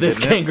too hard for on this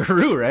getting it.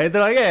 kangaroo, right?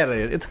 They're like, yeah,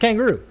 it's a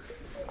kangaroo.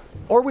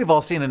 Or we've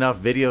all seen enough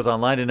videos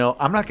online to know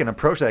I'm not going to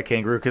approach that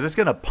kangaroo because it's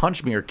going to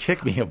punch me or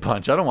kick me a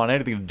bunch. I don't want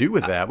anything to do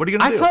with that. What are you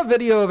going I to do? saw a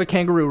video of a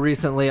kangaroo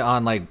recently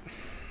on like,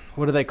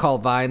 what do they call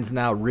Vines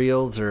now?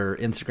 Reels or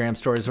Instagram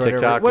stories or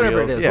TikTok, whatever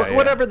Reels. it is. Yeah, yeah.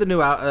 Whatever the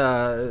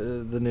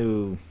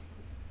new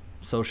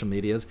social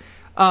medias.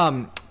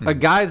 A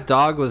guy's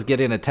dog was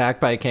getting attacked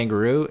by a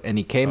kangaroo, and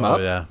he came Oh, up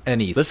yeah.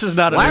 and he This is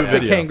not a new slapped the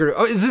video. kangaroo.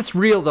 Oh, is this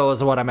real though?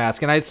 Is what I'm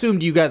asking. I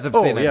assumed you guys have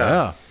Oh, seen it.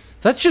 yeah.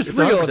 So that's just It's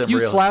real. 100% If you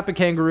real. slap a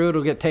kangaroo,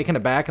 it'll get taken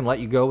aback and let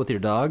you go with your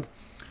dog.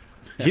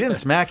 He didn't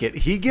smack it.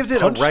 He gives it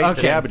Punch- a right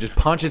okay. jab and just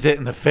punches it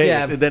in the face.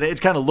 Yeah. And then it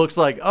kind of looks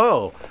like,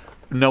 oh,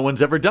 no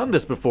one's ever done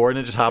this before. And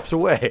it just hops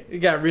away. It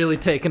got really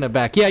taken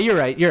aback. Yeah, you're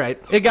right. You're right.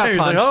 It got He's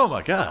like, punched. oh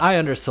my god. I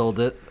undersold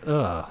it.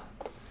 Ugh.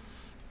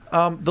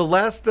 The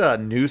last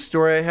news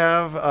story I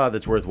have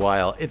that's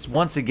worthwhile, it's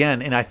once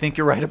again, and I think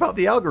you're right about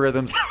the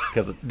algorithms,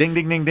 because ding,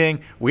 ding, ding,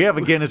 ding, we have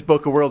a Guinness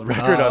Book of World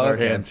Record Oh, on our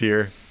okay. hands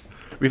here.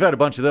 We've had a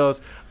bunch of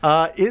those.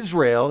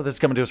 Israel, this is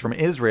coming to us from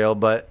Israel,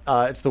 but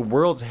it's the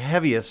world's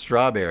heaviest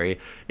strawberry.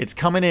 It's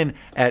coming in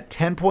at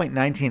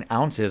 10.19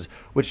 ounces,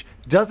 which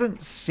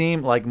doesn't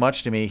seem like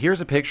much to me.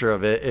 Here's a picture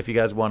of it if you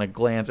guys want to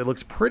glance. It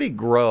looks pretty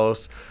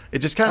gross. It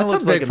just kind of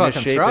That's looks a big like a fucking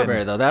misshapen...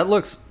 strawberry, though. That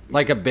looks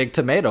like a big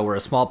tomato or a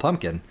small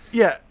pumpkin.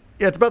 Yeah,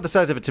 Yeah, it's about the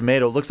size of a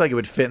tomato. It looks like it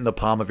would fit in the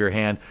palm of your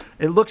hand.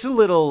 It looks a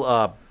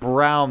little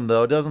brown,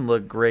 though. It doesn't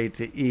look great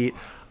to eat.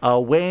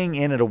 Weighing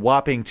in at a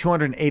whopping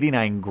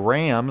 289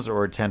 grams,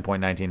 or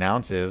 10.19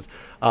 ounces.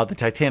 The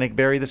Titanic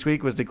berry this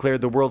week was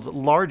declared the world's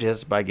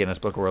largest by Guinness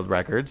Book of World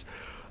Records.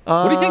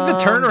 What do you think the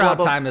turnaround blah,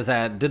 blah. time is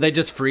at? Did they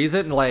just freeze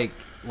it and like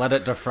let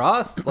it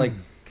defrost? Like,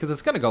 because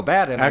it's gonna go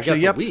bad in Actually, I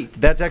guess yep. a week.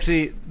 That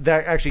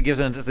actually gives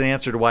us an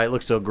answer to why it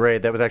looks so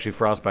great. That was actually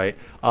frostbite.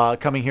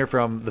 Coming here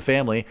from the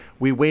family,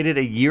 we waited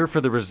a year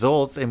for the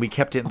results, and we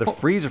kept it in the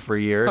freezer for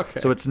a year, Okay.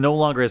 so it's no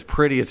longer as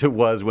pretty as it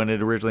was when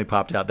it originally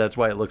popped out. That's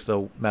why it looks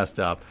so messed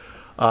up.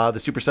 The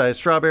supersized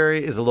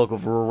strawberry is a local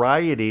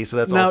variety, so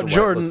that's Now, also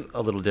Jordan, why it looks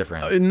a little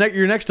different.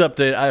 Your next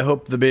update, I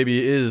hope the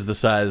baby is the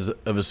size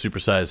of a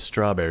supersized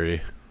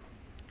strawberry.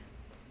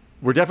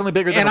 We're definitely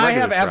bigger than And a I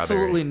regular have strawberry.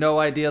 absolutely no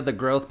idea the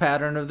growth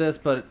pattern of this,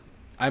 but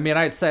I mean,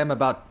 I'd say I'm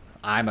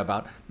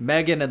about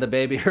Megan and the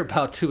baby are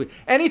about 2 weeks.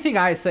 Anything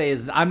I say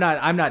is I'm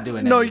not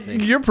doing No, anything.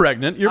 you're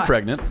pregnant. You're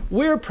pregnant.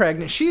 We're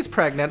pregnant. She's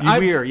pregnant.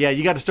 We're. Yeah,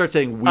 you got to start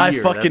saying we're. I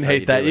That's fucking how you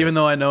hate that. do it. Even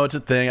though I know it's a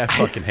thing, I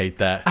fucking hate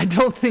that. I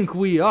don't think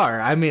we are.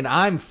 I mean,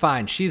 I'm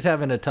fine. She's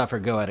having a tougher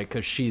go at it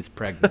because she's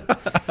pregnant.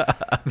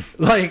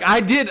 Like I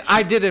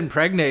did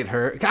impregnate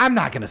her. I'm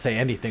not gonna say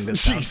anything that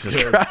sounds Jesus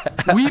good.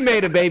 Christ. We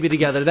made a baby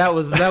together. That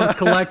was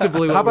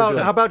collectively what we're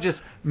doing. How about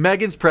just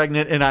Megan's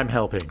pregnant and I'm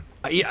helping?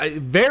 Yeah,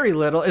 very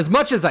little, as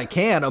much as I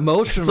can.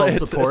 Emotional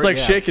It's support. like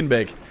yeah. shake and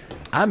bake.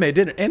 I made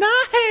dinner and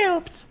I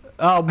helped.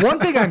 One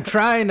thing I'm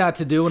trying not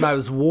to do, and I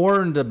was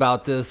warned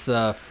about this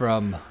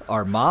from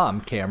our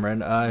mom,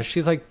 Cameron.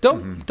 She's like,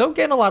 "Don't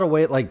gain a lot of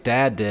weight like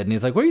Dad did," and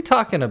he's like, "What are you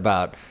talking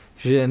about?"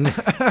 And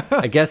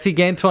I guess he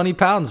gained 20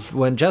 pounds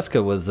when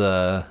Jessica was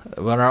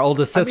when our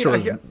oldest sister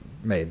was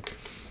made.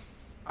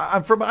 I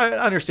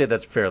understand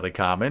that's fairly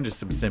common, just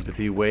some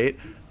sympathy weight.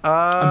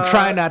 I'm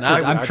trying not to.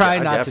 I'm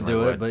trying not to definitely do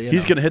would. it, but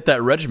He's gonna hit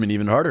that regimen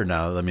even harder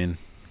now. I mean,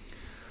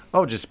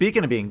 Oh, just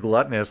speaking of being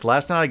gluttonous,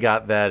 last night I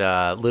got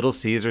that Little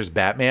Caesars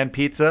Batman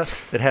pizza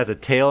that has a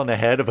tail and a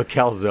head of a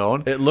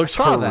calzone. it looks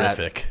saw that.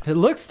 horrific. It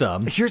looks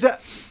dumb.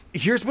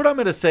 Here's what I'm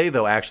going to say,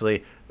 though,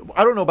 actually.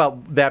 I don't know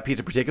about that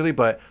pizza particularly,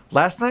 but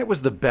last night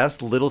was the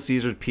best Little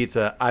Caesars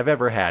pizza I've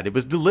ever had. It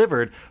was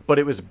delivered, but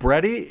it was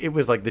bready. It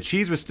was like the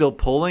cheese was still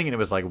pulling and it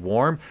was like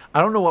warm.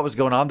 I don't know what was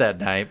going on that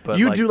night, but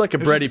You like, do like a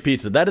it was bready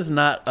pizza. That is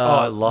not.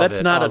 I love that's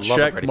it. not Oh, a I love a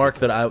check bready mark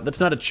pizza. that I. That's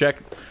not a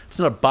check. It's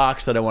not a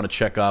box that I want to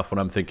check off when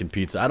I'm thinking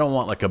pizza. I don't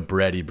want like a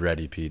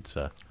bready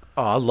pizza.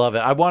 Oh, I love it.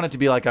 I want it to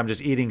be like I'm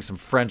just eating some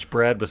French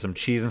bread with some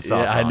cheese and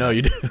sauce. Yeah, I on know it.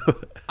 you do.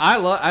 I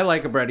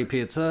like a bready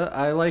pizza.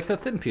 I like a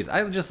thin pizza.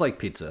 I just like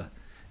pizza.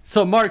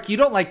 So, Mark, you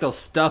don't like those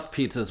stuffed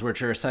pizzas,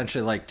 which are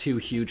essentially like two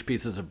huge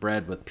pieces of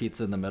bread with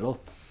pizza in the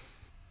middle?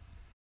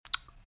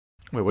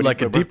 Wait, what Like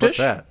do you, a deep what's dish?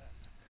 that?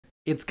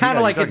 It's kind Yeah,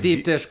 of like you're a talking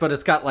deep dish, but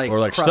it's got like, Or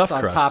like crust stuffed on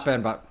crust. top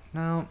end. But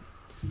no,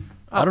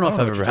 I don't know if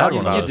I've ever had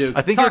one about. of You those. do.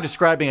 I think Talk- you're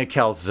describing a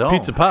calzone.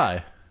 Pizza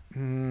pie.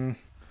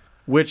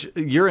 Which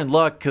you're in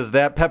luck because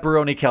that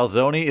pepperoni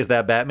calzone is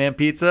that Batman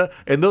pizza,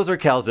 and those are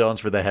calzones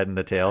for the head and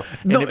the tail.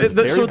 And it was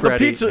very so the bready,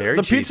 pizza, very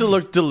the cheesy. pizza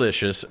looked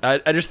delicious. I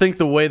just think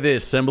the way they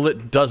assemble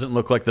it doesn't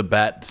look like the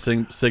bat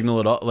signal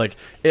at all. Like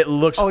it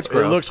looks, Oh, it's it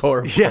gross. looks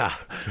horrible. Yeah,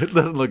 it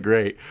doesn't look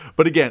great.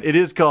 But again, it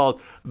is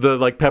called the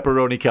like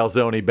pepperoni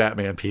calzone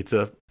Batman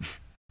pizza.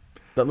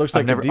 that looks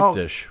I've like never- a deep oh.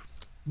 dish.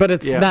 but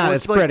it's Yeah, not. well,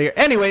 it's it's like- breadier.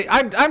 Anyway,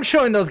 I'm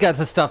showing those guys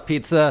a stuffed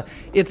pizza.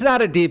 It's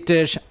not a deep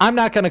dish. I'm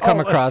not going to come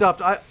Oh, across.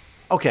 stuffed.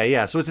 Okay,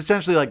 yeah. So it's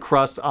essentially like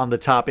crust on the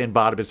top and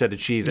bottom instead of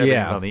cheese.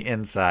 Everything's Yeah. on the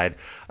inside.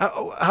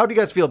 How do you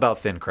guys feel about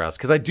thin crust?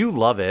 Because I do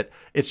love it.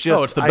 It's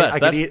just It's the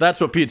best. I could That's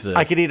what pizza is.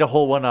 I could eat a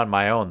whole one on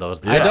my own. Those.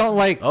 I don't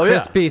like Oh, yeah.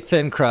 crispy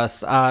thin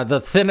crust. The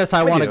thinnest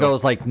I want to do. go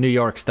is like New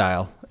York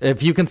style.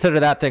 If you consider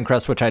that thin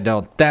crust, which I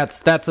don't,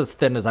 that's as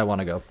thin as I want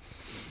to go.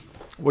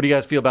 What do you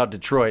guys feel about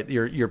Detroit?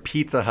 Your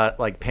Pizza Hut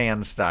like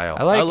pan style.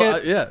 I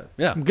like it.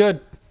 yeah. I'm good.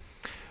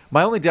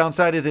 My only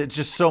downside is it's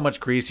just so much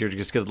greasier,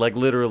 just because like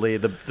literally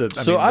the.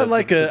 So I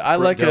like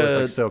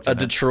dough is, soaked a in it.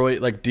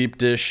 Detroit like deep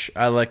dish.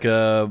 I like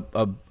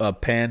a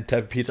pan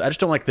type of pizza. I just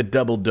don't like the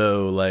double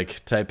dough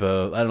like type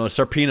of. I don't know.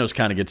 Sarpino's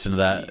kind of gets into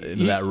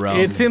that realm.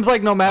 It seems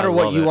like no matter I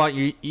what love you it. want,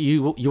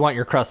 you want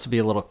your crust to be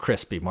a little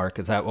crispy. Mark,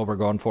 is that what we're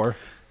going for?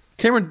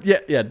 Cameron, yeah.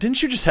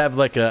 Didn't you just have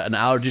like an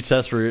allergy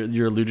test where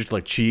you're allergic to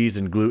like cheese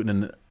and gluten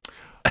and?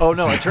 Oh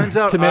no! It turns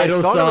out Tomato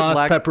I thought sauce,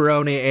 I was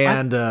pepperoni,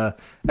 and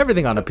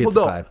everything on a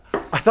pizza pie.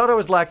 I thought I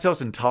was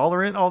lactose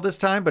intolerant all this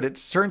time, but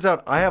it turns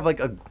out I have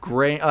like a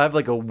grain. I have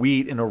like a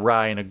wheat and a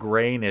rye and a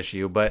grain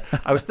issue. But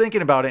I was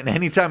thinking about it, and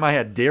anytime I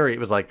had dairy, it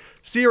was like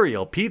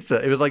cereal,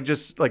 pizza. It was like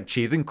just like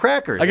cheese and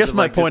crackers. I It guess was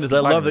my like point just is I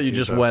love combining that the you two,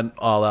 just so- went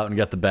all out and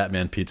got the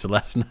Batman pizza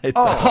last night.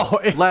 Oh,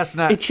 last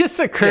night. It just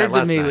occurred to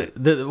last me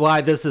night.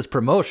 why this is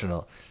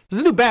promotional. There's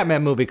a new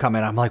Batman movie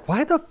coming. I'm like,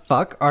 why the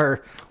fuck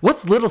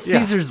what's Little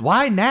Yeah. Caesars?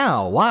 Why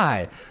now?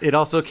 Why? It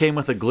also came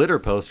with a glitter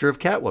poster of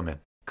Catwoman.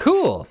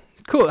 Cool.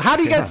 How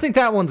do you guys think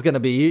that one's gonna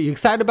be? You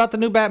excited about the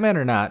new Batman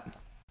or not?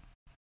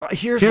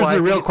 Here's Here's why I the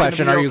think real it's gonna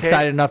question: be Are you okay.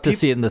 excited enough to Peop-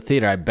 see it in the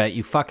theater? I bet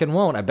you fucking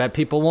won't. I bet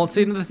people won't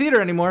see it in the theater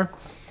anymore.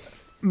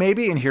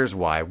 Maybe, and here's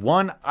why.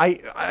 One,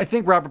 I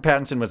think Robert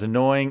Pattinson was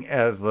annoying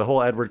as the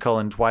whole Edward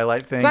Cullen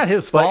Twilight thing. It's not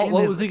his but fault. in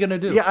What this- was he going to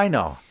do? Yeah, I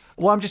know.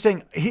 Well, I'm just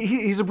saying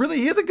he is a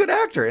good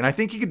actor, and I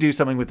think he could do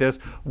something with this.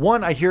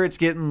 One, I hear it's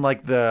getting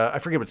like I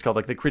forget what it's called,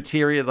 like the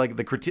criteria,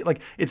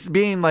 like it's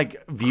being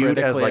like viewed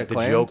as Critically like the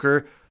acclaimed?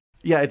 Joker.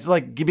 Yeah, it's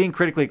like being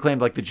critically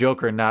acclaimed like the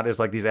Joker, and not as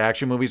like these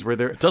action movies where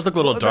they're. It does look a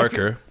little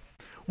darker.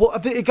 Well,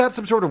 it got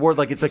some sort of award,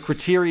 like it's a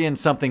Criterion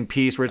something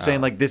piece where it's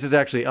saying like this is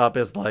actually up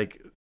as like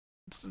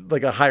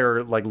a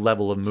higher like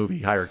level of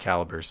movie, higher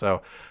caliber.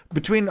 So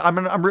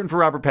I'm rooting for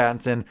Robert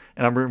Pattinson,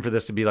 and I'm rooting for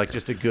this to be like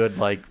just a good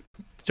like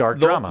dark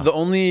drama. The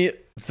only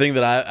thing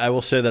that I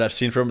will say that I've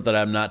seen from it that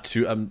I'm not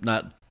too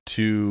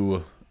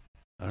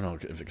I don't know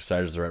if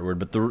excited is the right word,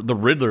 but the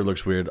Riddler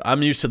looks weird.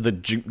 I'm used to the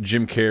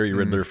Jim Carrey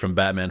Riddler from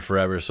Batman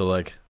Forever, so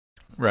like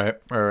right.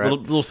 a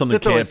little something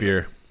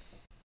campier.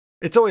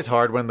 It's always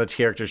hard when the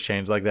characters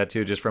change like that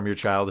too, just from your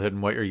childhood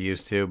and what you're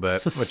used to.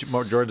 But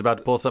Jordan's about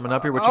to pull something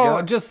up here. What you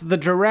got? Just the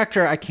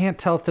director. I can't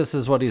tell if this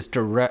is what he's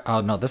direct.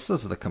 Oh no, this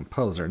is the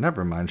composer.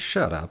 Never mind.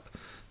 Shut up,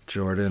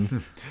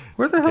 Jordan.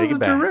 Where the hell's the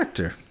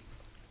director?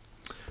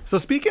 So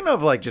speaking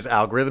of like just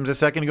algorithms a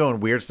second ago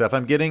and weird stuff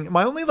I'm getting,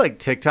 my only like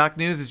TikTok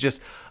news is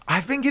just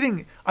I'm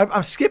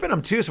skipping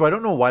them too, so I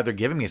don't know why they're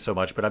giving me so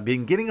much, but I've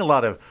been getting a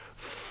lot of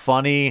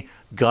funny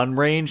gun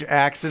range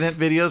accident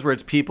videos where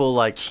it's people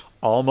like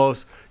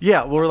almost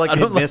we're like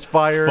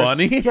misfires.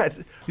 Funny? Yeah,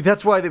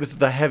 that's why it was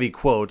the heavy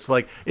quotes.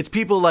 Like it's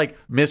people like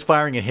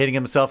misfiring and hitting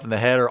himself in the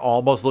head or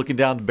almost looking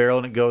down the barrel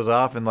and it goes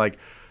off, and like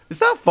it's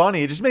not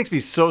funny. It just makes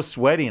me so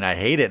sweaty and I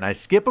hate it, and I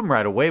skip them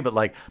right away. But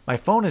like my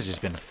phone has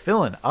just been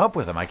filling up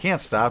with them. I can't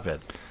stop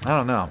it. I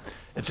don't know.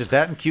 It's just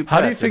that and cute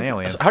pets and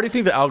aliens. How do you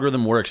think the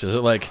algorithm works? Is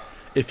it like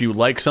if you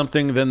like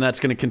something, then that's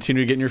going to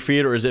continue to get in your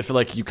feed, or is it for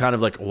like you kind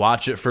of like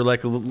watch it for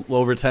like a little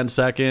over 10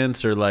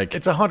 seconds, or like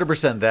it's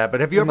 100% that. But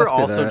have you ever must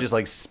be also that. just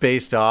like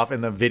spaced off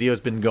and the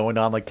video's been going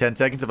on like 10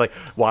 seconds of like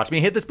watch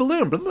me hit this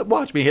balloon,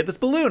 watch me hit this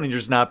balloon, and you're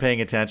just not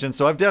paying attention?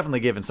 So I've definitely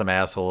given some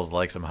assholes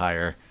like some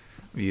higher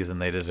views than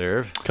they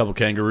deserve. couple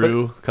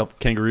kangaroo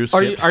skips?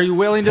 Are you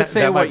willing to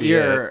say That might what be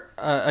your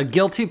a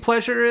guilty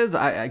pleasure is?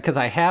 Because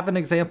I have an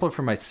example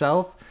for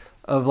myself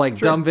of like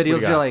dumb What do you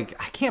videos. got? You're like,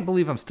 I can't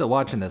believe I'm still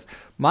watching this.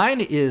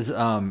 Mine is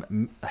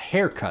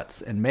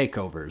haircuts and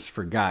makeovers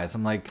for guys.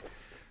 I'm like,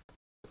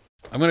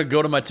 I'm going to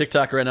go to my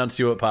TikTok right now and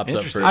see what pops up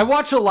Interesting. first. I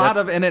watch a lot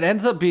of, and it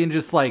ends up being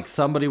just like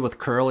somebody with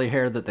curly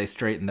hair that they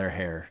straighten their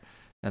hair.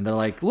 And they're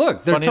like,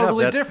 look, they're Funny enough,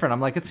 totally that's- different. I'm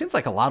like, it seems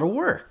like a lot of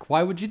work.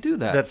 Why would you do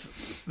that?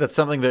 That's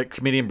something that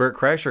comedian Bert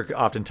Kreischer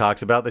often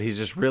talks about, that he's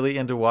just really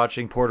into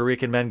watching Puerto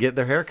Rican men get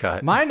their hair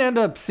cut. Mine end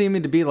up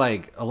seeming to be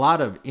like a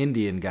lot of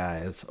Indian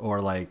guys or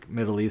like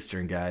Middle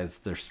Eastern guys.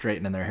 They're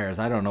straightening their hairs.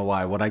 I don't know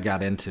why. What I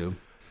got into.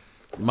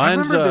 I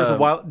Mine's remember there's a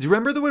while. Do you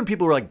remember when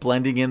people were like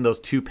blending in those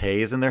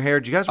toupees in their hair?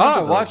 Do you guys Oh, remember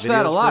I those watched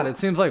that a videos lot. for- It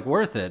seems like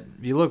worth it.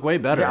 You look way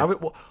better. Yeah,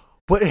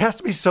 but it has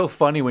to be so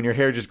funny when your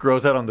hair just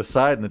grows out on the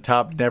side and the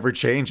top never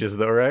changes,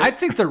 though, right? I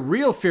think the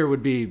real fear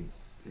would be,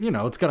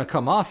 it's going to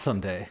come off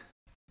someday.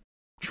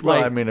 well,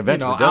 Like, I mean,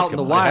 eventually it does out in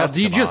come the off. It has wild. to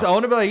Do you come just off.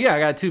 own it? Be like, yeah, I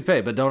got a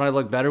toupee, but don't I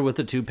look better with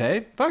the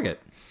toupee? Fuck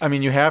it. I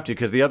mean, you have to,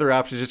 because the other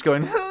option is just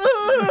going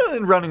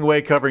and running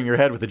away, covering your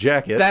head with a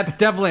jacket. That's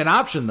definitely an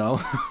option,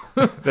 though.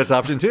 That's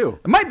option two.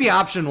 It might be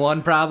option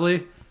one,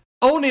 probably.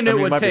 Owning it mean,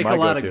 it would might be take my a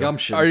lot of go-to.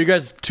 gumption. Are you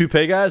guys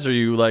toupee guys? Are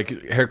you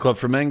like hair club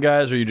for men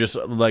guys? Or you just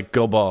like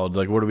go bald?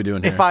 Like, what are we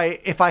doing here?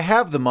 If I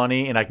have the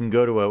money and I can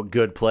go to a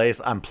good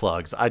place, I'm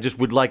plugged. I just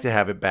would like to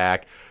have it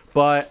back.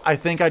 But I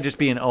think I'd just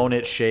be an own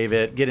it, shave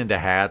it, get into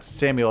hats,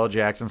 Samuel L.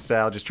 Jackson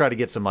style. Just try to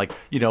get some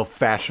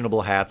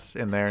fashionable hats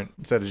in there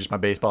instead of just my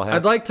baseball hat.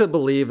 I'd like to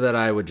believe that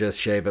I would just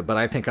shave it, but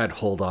I think I'd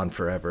hold on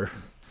forever.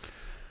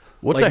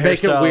 What's Like, a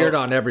make it hairstyle weird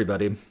on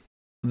everybody.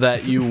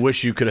 that you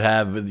wish you could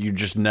have, but you're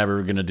just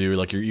never gonna do?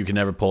 Like you can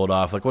never pull it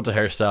off. Like, what's a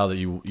hairstyle that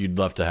you'd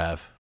love to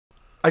have?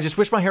 I just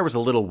wish my hair was a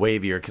little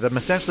wavier, because I'm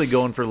essentially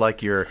going for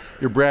like your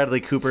Bradley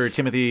Cooper,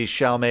 Timothy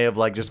Chalamet of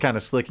like just kind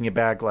of slicking it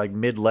back like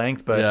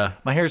mid-length. But Yeah.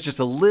 my hair's just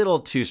a little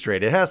too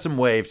straight. It has some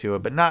wave to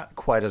it, but not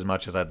quite as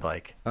much as I'd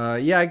like.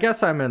 Yeah, I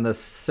guess I'm in the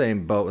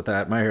same boat with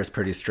that. My hair's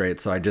pretty straight,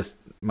 so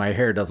my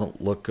hair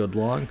doesn't look good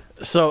long.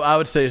 So I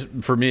would say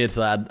for me, it's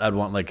that I'd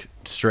want like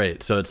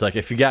straight. So it's like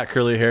if you got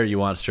curly hair, you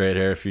want straight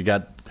hair. If you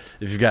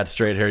got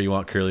straight hair, you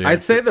want curly hair.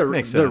 I'd say the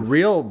Makes the sense.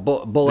 real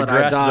bullet The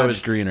grass I is dodged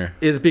always greener.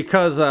 is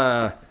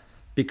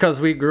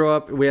because we grew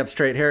up, we have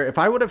straight hair. If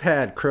I would have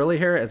had curly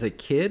hair as a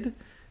kid,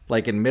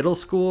 like in middle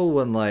school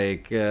when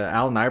like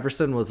Allen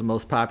Iverson was the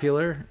most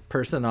popular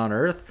person on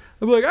earth,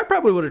 I'd be like, I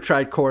probably would have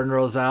tried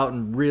cornrows out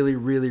and really,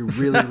 really,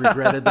 really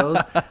regretted those.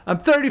 I'm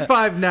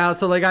 35 now,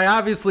 so like I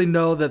obviously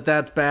know that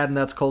that's bad and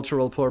that's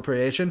cultural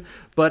appropriation.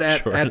 But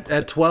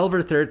at 12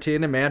 or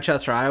 13 in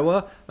Manchester,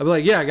 Iowa, I'd be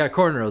like, yeah, I got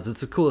cornrows.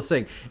 It's the coolest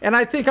thing. And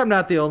I think I'm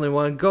not the only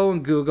one. Go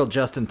and Google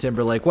Justin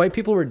Timberlake. White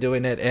people were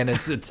doing it, and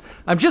it's.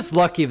 I'm just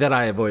lucky that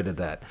I avoided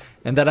that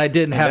and that I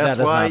didn't have That's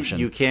that as why an option.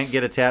 you can't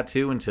get a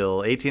tattoo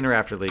until 18 or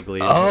after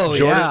legally. Oh,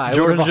 Jordan, yeah, I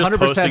Jordan's would've just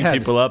 100% posting had-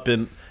 people up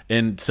in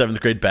 7th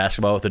grade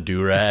basketball with a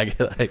do rag,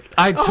 like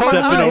I totally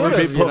stepping over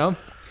would've, people.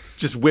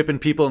 Just whipping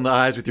people in the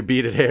eyes with your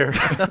beaded hair.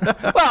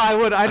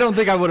 Well, I don't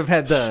think I would have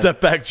had the Step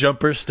back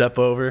jumper, step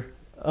over.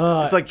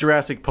 It's like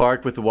Jurassic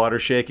Park with the water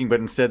shaking, but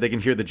instead they can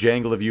hear the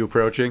jangle of you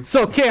approaching.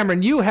 So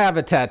Cameron, you have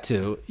a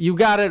tattoo. You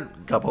got it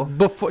Couple.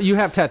 before. You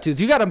have tattoos.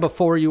 You got them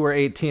before you were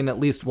 18. At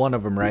least one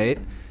of them, right?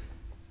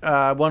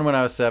 One when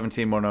I was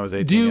 17, one when I was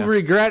 18. Do you yeah.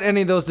 regret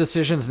any of those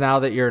decisions now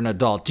that you're an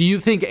adult? Do you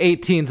think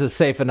 18 is a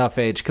safe enough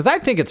age? Because I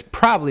think it's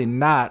probably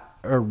not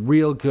a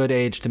real good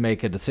age to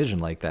make a decision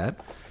like that.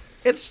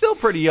 It's still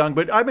pretty young,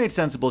 but I made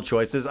sensible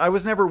choices. I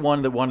was never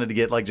one that wanted to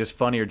get like just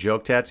funny or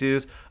joke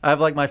tattoos. I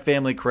have like my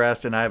family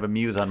crest and I have a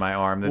muse on my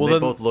arm. Well, they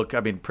then- both look, I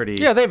mean, pretty.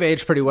 Yeah, they've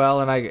aged pretty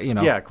well, and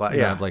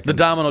Yeah, like The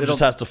domino just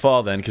has to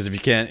fall then, because if you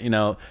can't,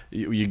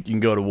 you can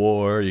go to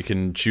war, you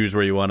can choose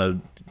where you want to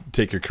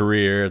take your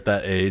career at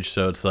that age.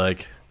 So it's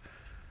like,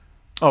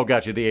 Oh,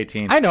 got you. The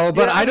 18. I know,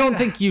 but Yeah, I don't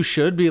think you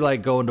should be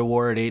like going to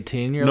war at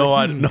 18. You're No,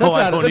 like, I that's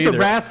don't That's either. a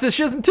rash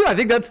decision too. I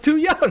think that's too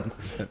young.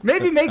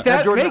 Maybe make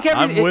that. Jordan, make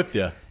every, I'm with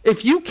you.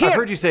 If you I've can't.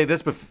 heard you say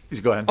this before.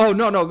 Go ahead. Oh,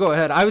 no, go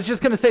ahead. I was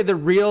just going to say the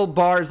real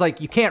bar is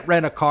like you can't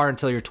rent a car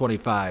until you're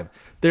 25.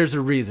 There's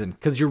a reason,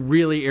 because you're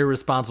really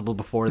irresponsible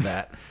before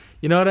that.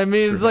 You know what I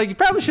mean? It's like you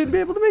probably shouldn't be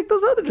able to make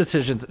those other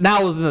decisions.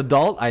 Now, as an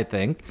adult, I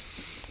think.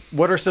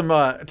 What are some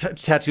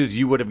tattoos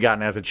you would have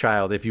gotten as a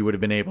child if you would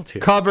have been able to?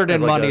 Covered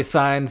As in like money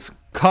signs,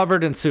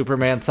 covered in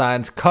Superman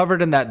signs,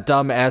 covered in that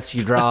dumb S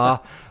you draw.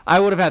 I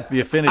would have had The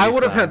affinity I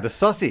would have sign, had the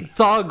sussy.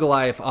 Thug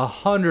life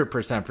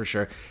 100% for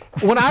sure.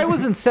 When I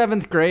was in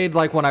 7th grade,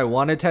 like when I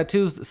wanted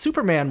tattoos,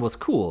 Superman was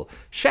cool.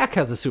 Shaq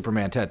has a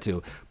Superman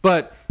tattoo,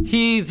 but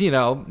he's,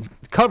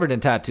 covered in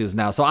tattoos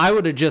now. So I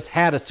would have just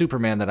had a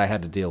Superman that I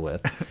had to deal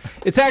with.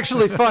 It's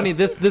actually funny.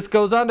 This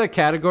goes on to a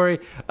category.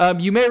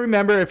 You may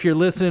remember, if you're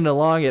listening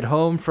along at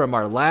home, from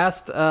our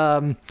last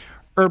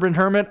Urban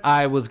Hermit,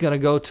 I was going to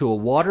go to a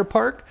water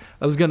park.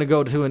 I was going to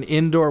go to an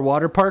indoor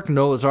water park,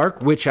 Noah's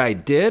Ark, which I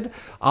did.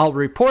 I'll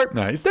report.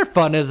 Nice. They're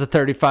fun as a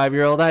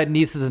 35-year-old. I had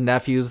nieces and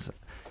nephews,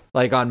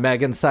 like on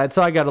Megan's side,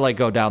 so I got to like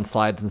go down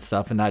slides and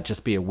stuff and not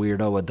just be a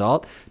weirdo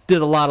adult. Did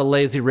a lot of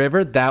lazy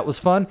river. That was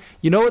fun.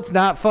 You know what's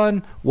not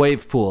fun?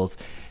 Wave pools.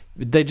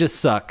 They just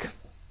suck.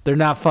 They're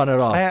not fun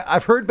at all.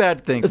 I've heard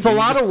bad things. It's a You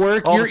lot just of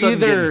work. all of a sudden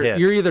getting hit.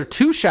 You're either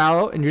too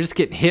shallow and you're just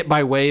getting hit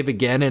by wave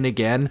again and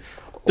again.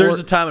 there's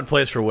or- a time and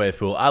place for wave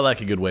pool. I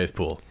like a good wave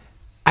pool.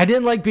 I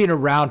didn't like being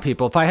around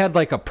people. If I had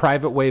like a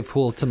private wave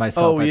pool to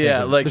myself, Oh I think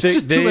yeah, like there's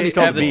just too many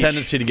they have the beach.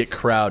 tendency to get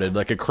crowded.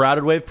 Like a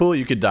crowded wave pool,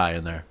 you could die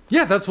in there.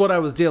 Yeah, that's what I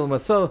was dealing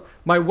with. So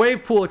my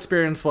wave pool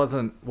experience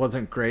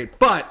wasn't great.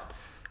 But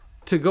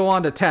to go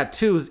on to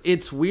tattoos,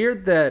 it's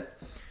weird that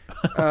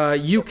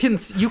you can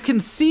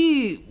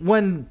see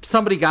when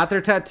somebody got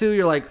their tattoo.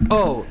 You're like,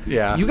 oh,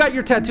 Yeah. you got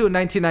your tattoo in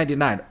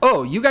 1999.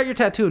 Oh, you got your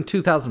tattoo in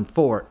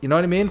 2004. You know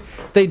what I mean?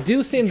 They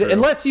do seem to,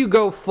 unless you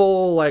go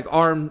full like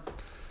arm.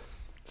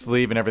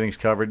 Sleeve and everything's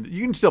covered.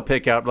 You can still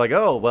pick out like,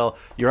 oh, well,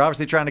 you're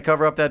obviously trying to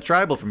cover up that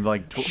tribal from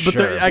like. But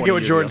there, I 20 get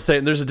what years Jordan's ago.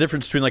 saying. There's a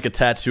difference between like a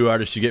tattoo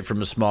artist you get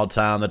from a small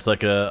town that's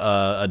like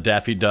a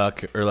Daffy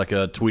Duck or like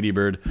a Tweety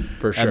Bird,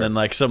 For sure. and then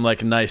like some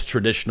like nice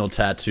traditional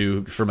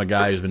tattoo from a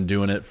guy who's been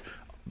doing it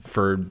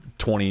for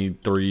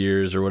 23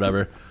 years or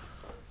whatever.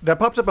 That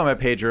popped up on my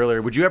page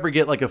earlier. Would you ever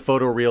get like a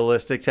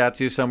photorealistic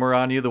tattoo somewhere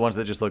on you? The ones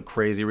that just look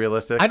crazy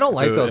realistic? I don't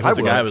like If those. the as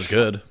guy much. was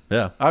good,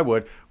 yeah. I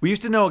would. We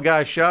used to know a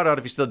guy, shout out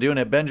if he's still doing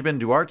it, Benjamin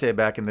Duarte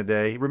back in the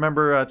day.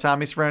 Remember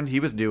Tommy's friend?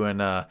 He was doing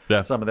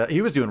some of that.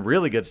 He was doing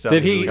really good stuff.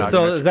 Did as a he? So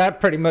documentary. is that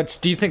pretty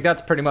much? Do you think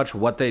that's pretty much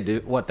what they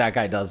do? What that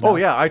guy does? Now? Oh,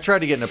 yeah. I tried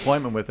to get an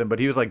appointment with him, but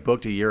he was like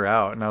booked a year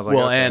out. And I was like,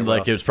 Well, okay, and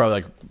like well. it was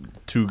probably like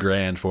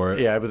 $2,000 for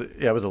it. Yeah,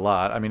 it was a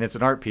lot. I mean, it's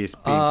an art piece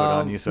being put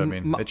on you, so I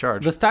mean, they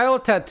charge. The style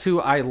of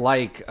tattoo I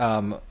like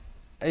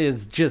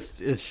is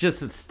just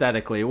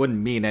aesthetically. It wouldn't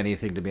mean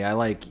anything to me. I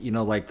like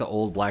like the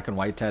old black and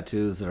white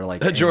tattoos that are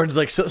like Jordan's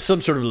like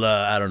some sort of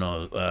I don't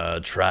know,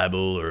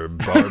 tribal or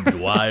barbed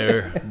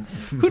wire,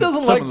 who doesn't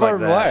like something like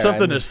barbed that. wire?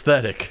 something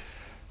aesthetic.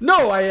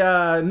 No, I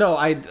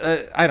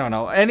don't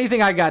know.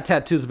 Anything I got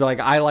tattoos be like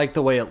I like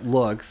the way it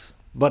looks,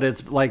 but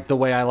it's like the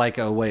way I like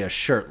a way a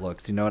shirt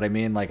looks. You know what I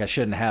mean? Like I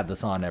shouldn't have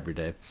this on every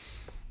day.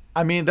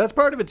 I mean, that's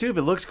part of it too. If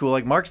it looks cool,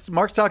 like Mark's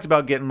talked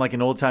about getting like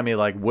an old timey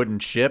like wooden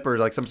ship or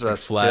like some sort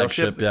of Flagship,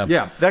 sail ship.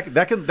 yeah. Yeah.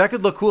 That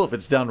could look cool if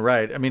it's done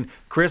right. I mean,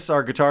 Chris,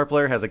 our guitar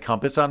player, has a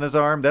compass on his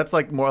arm. That's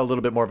like a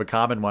little bit more of a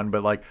common one.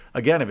 But like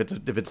again, if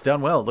it's done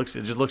well, it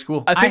just looks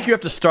cool. I think you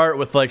have to start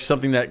with like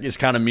something that is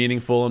kind of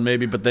meaningful and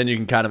maybe, but then you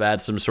can kind of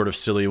add some sort of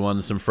silly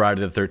ones, some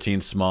Friday the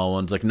 13th small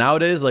ones. Like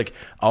nowadays, like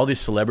all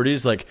these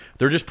celebrities, like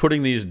they're just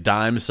putting these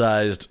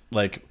dime-sized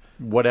like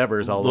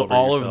Whatever's all over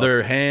all yourself. of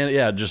their hand,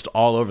 yeah, just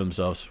all over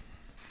themselves.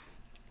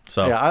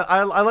 So Yeah,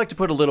 I like to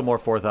put a little more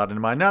forethought into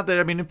mine. Not that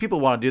I mean, if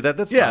people want to do that,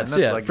 that's Yeah, fine. it's-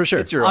 That's yeah, like, for sure.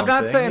 It's your I'm own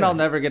not thing, saying yeah. I'll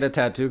never get a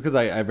tattoo because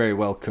I very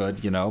well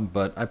could,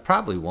 but I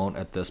probably won't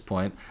at this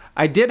point.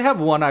 I did have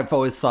one I've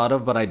always thought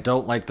of, but I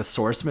don't like the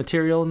source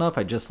material enough.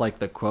 I just like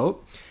the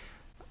quote.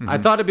 I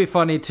thought it'd be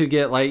funny to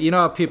get like,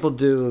 how people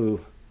do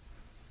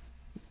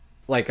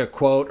like a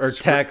quote or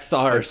text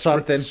or Like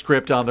something.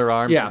 script on their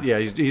arms. Yeah. Yeah,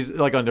 he's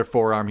like on their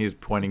forearm. He's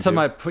pointing To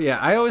to.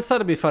 I always thought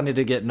it'd be funny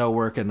to get no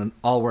work and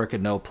all work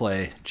and no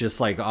play, just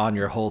like on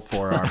your whole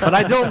forearm. But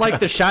I don't like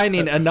The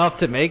Shining enough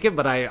to make it.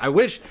 But I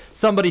wish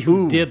somebody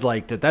who did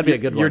liked it. That'd be a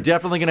good You're one.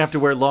 definitely gonna have to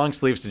wear long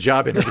sleeves to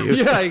job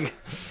interviews.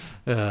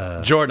 Yeah,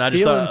 Jordan, I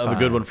just Feeling thought of a fine.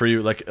 good one for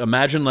you. Like,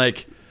 imagine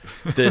like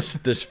this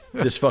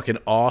fucking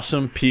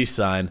awesome peace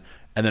sign,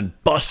 and then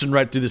busting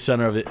right through the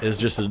center of it is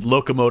just a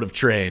locomotive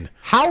train.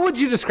 how would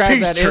you describe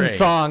Peace that in train.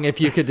 song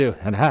if you could do?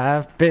 And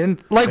I've been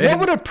like, what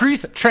would a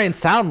priest train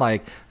sound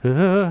like? real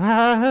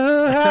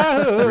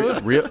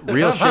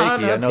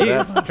shaky. I know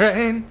Peace that.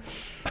 train.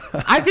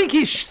 I think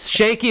he's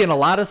shaky in a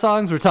lot of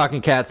songs. We're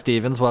talking Cat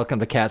Stevens. Welcome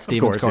to Cat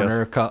Stevens course,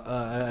 Corner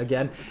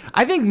again.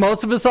 I think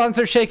most of his songs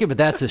are shaky, but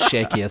that's his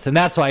shakiest, and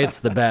that's why it's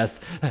the best.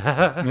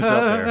 It's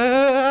up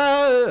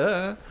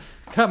there.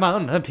 Come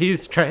on, a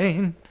peace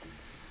train.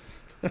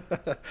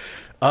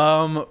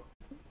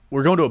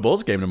 We're going to a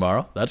Bulls game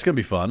tomorrow. That's gonna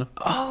be fun.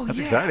 That's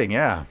exciting.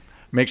 Yeah.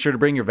 Make sure to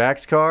bring your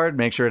Vax card.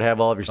 Make sure to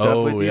have all of your stuff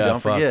Oh, with you. yeah, Don't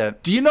fuck.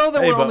 forget. Do you know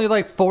that Hey, we're but- only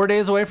like 4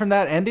 days away from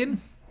that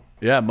ending?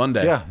 Yeah,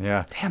 Monday.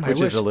 Yeah. Damn, I Which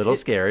wish is a little it-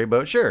 scary,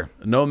 but sure.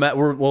 No, Matt.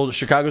 Well,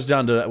 Chicago's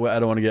down to. I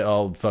don't want to get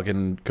all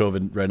fucking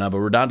COVID right now, but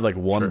we're down to like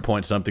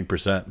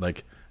 1%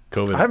 like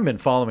COVID. I haven't been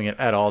following it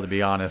at all, to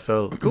be honest.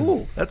 So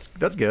cool. That's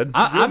good.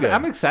 It's real good.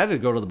 I'm excited to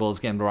go to the Bulls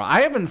game tomorrow.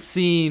 I haven't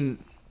seen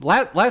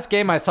last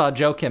game I saw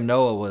Joakim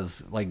Noah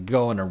was like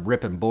going and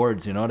ripping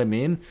boards. You know what I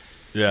mean?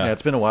 yeah. Yeah,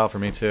 it's been a while for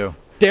me too.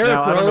 Derrick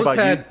Now, I don't know Rose about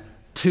you. had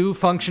 2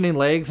 functioning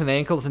legs and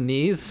ankles and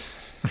knees.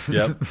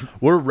 Yep.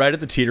 We're right at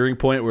the teetering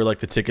point where like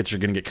the tickets are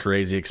going to get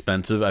crazy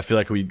expensive. I feel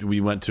like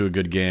we went to a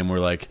good game.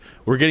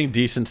 We're getting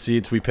decent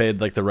seats. We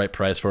paid like the right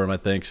price for them, I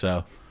think.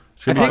 So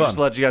it's going to I'll be just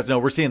fun. let you guys know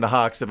we're seeing the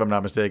Hawks, if I'm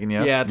not mistaken.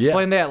 Yes. Yeah, it's Yeah.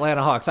 playing the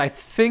Atlanta Hawks. I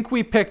think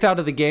we picked out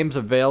of the games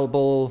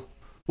available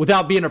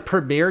without being a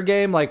premier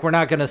game. Like, we're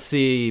not going to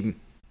see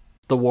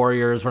the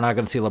Warriors. We're not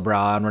going to see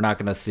LeBron. We're not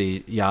going to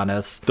see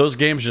Giannis. Those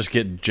games just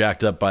get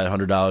jacked up by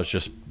 $100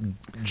 just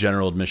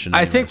general admission.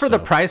 I anyway, think for the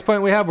so. price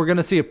point we have, we're going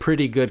to see a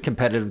pretty good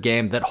competitive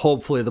game that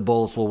hopefully the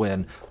Bulls will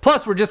win.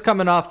 Plus, we're just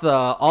coming off the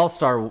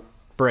All-Star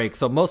break,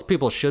 so most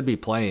people should be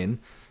playing.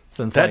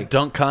 Since that like,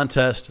 dunk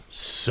contest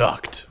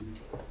sucked.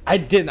 I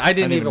didn't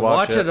even even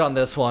watch watch it it. on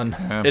this one.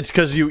 It's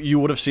because you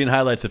would have seen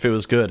highlights if it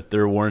was good.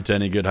 There weren't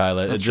any good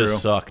highlights. It That's just true.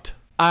 sucked.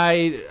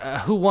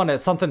 Who won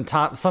it?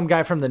 Some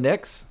guy from the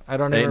Knicks. I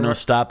don't Ain't know. no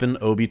stopping,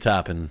 Obi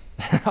topping.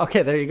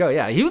 Okay, there you go.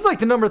 Yeah, he was like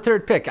the number 3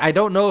 pick. I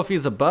don't know if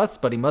he's a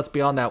bust, but he must be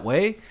on that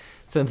way.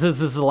 Since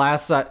this is the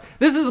last.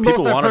 This is the People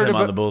most I've wanted heard him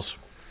on about. the Bulls.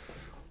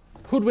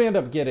 Who'd we end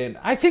up getting?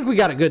 I think we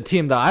got a good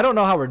team though. I don't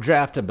know how we're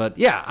drafted, but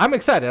yeah, I'm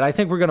excited. I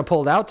think we're gonna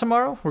pull it out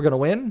tomorrow. We're gonna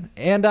win,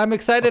 and I'm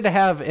excited to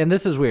have. And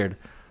this is weird.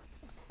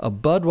 A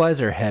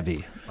Budweiser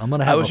heavy. I'm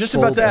gonna have. I was a just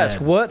full about to ask,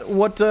 bed.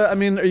 what? I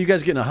mean, are you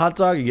guys getting a hot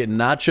dog? Are you getting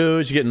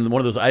nachos? You getting one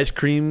of those ice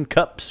cream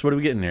cups? What are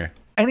we getting here?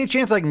 Any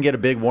chance I can get a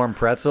big warm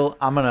pretzel,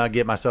 I'm gonna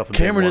get myself a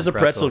Cameron big warm is a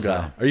pretzel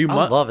guy. so. Are you I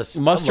love it. I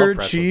love mustard,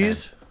 pretzels,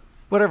 cheese? man.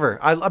 Whatever.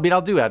 I mean,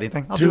 I'll do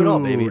anything. I'll do it all,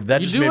 baby.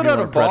 That You just do made it me at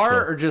want a pretzel.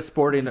 bar or just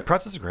sporting?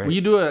 Pretzels are great. Will you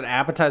do an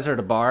appetizer at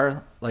a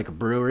bar, like a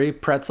brewery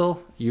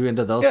pretzel? You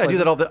into those? Yeah, I do places?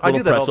 that all the. I do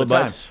Little that all the pretzel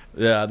time. bites.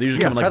 Yeah, they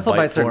usually Yeah, come in like Pretzel bite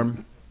bites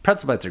form.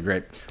 Pretzel bites are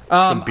great.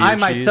 Some beer I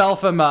cheese.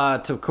 myself am,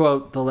 to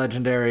quote the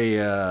legendary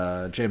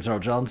James Earl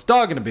Jones,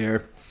 dog and a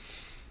beer.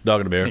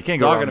 Dog and a beer. You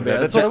can't go Dog wrong and a with bit. that.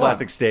 That's That's what a I want.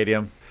 classic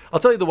stadium. I'll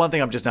tell you the one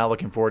thing I'm just not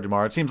looking forward to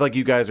tomorrow. It seems like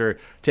you guys are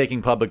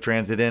taking public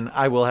transit in.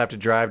 I will have to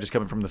drive just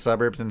coming from the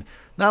suburbs and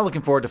not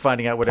looking forward to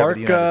finding out whatever Park,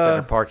 the United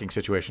Center parking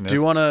situation is. Do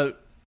you want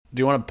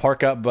to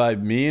park out by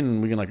me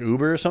and we can like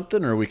Uber or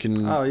something, or we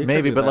can? Oh, you could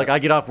Maybe, do but that. like I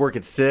get off work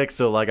at 6,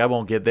 so like I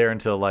won't get there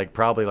until like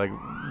probably like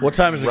What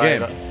time is the right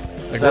game? up-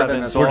 Seven, 7.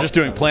 that's So We're I'll- just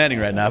doing planning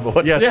right now, but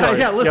what? Yeah, Yeah, sorry.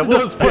 yeah, listen to we'll-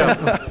 those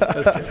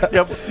plans.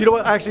 yeah, you know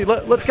what? Actually,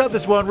 let's cut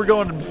this one. We're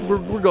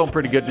going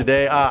pretty good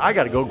today. I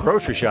got to go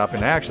grocery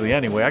shopping. Actually,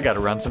 anyway, I got to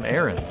run some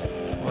errands.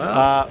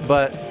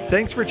 But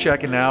thanks for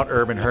checking out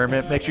Urban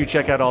Hermit. Make sure you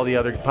check out all the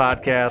other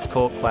podcasts,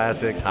 Cult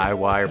Classics, High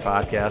Wire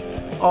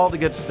Podcast, all the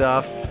good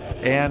stuff,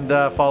 and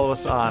follow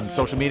us on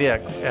social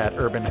media at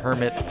Urban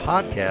Hermit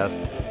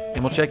Podcast.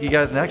 And we'll check you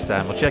guys next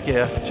time. We'll check you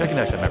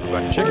next time,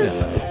 everybody. Check this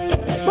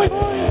out. Bye.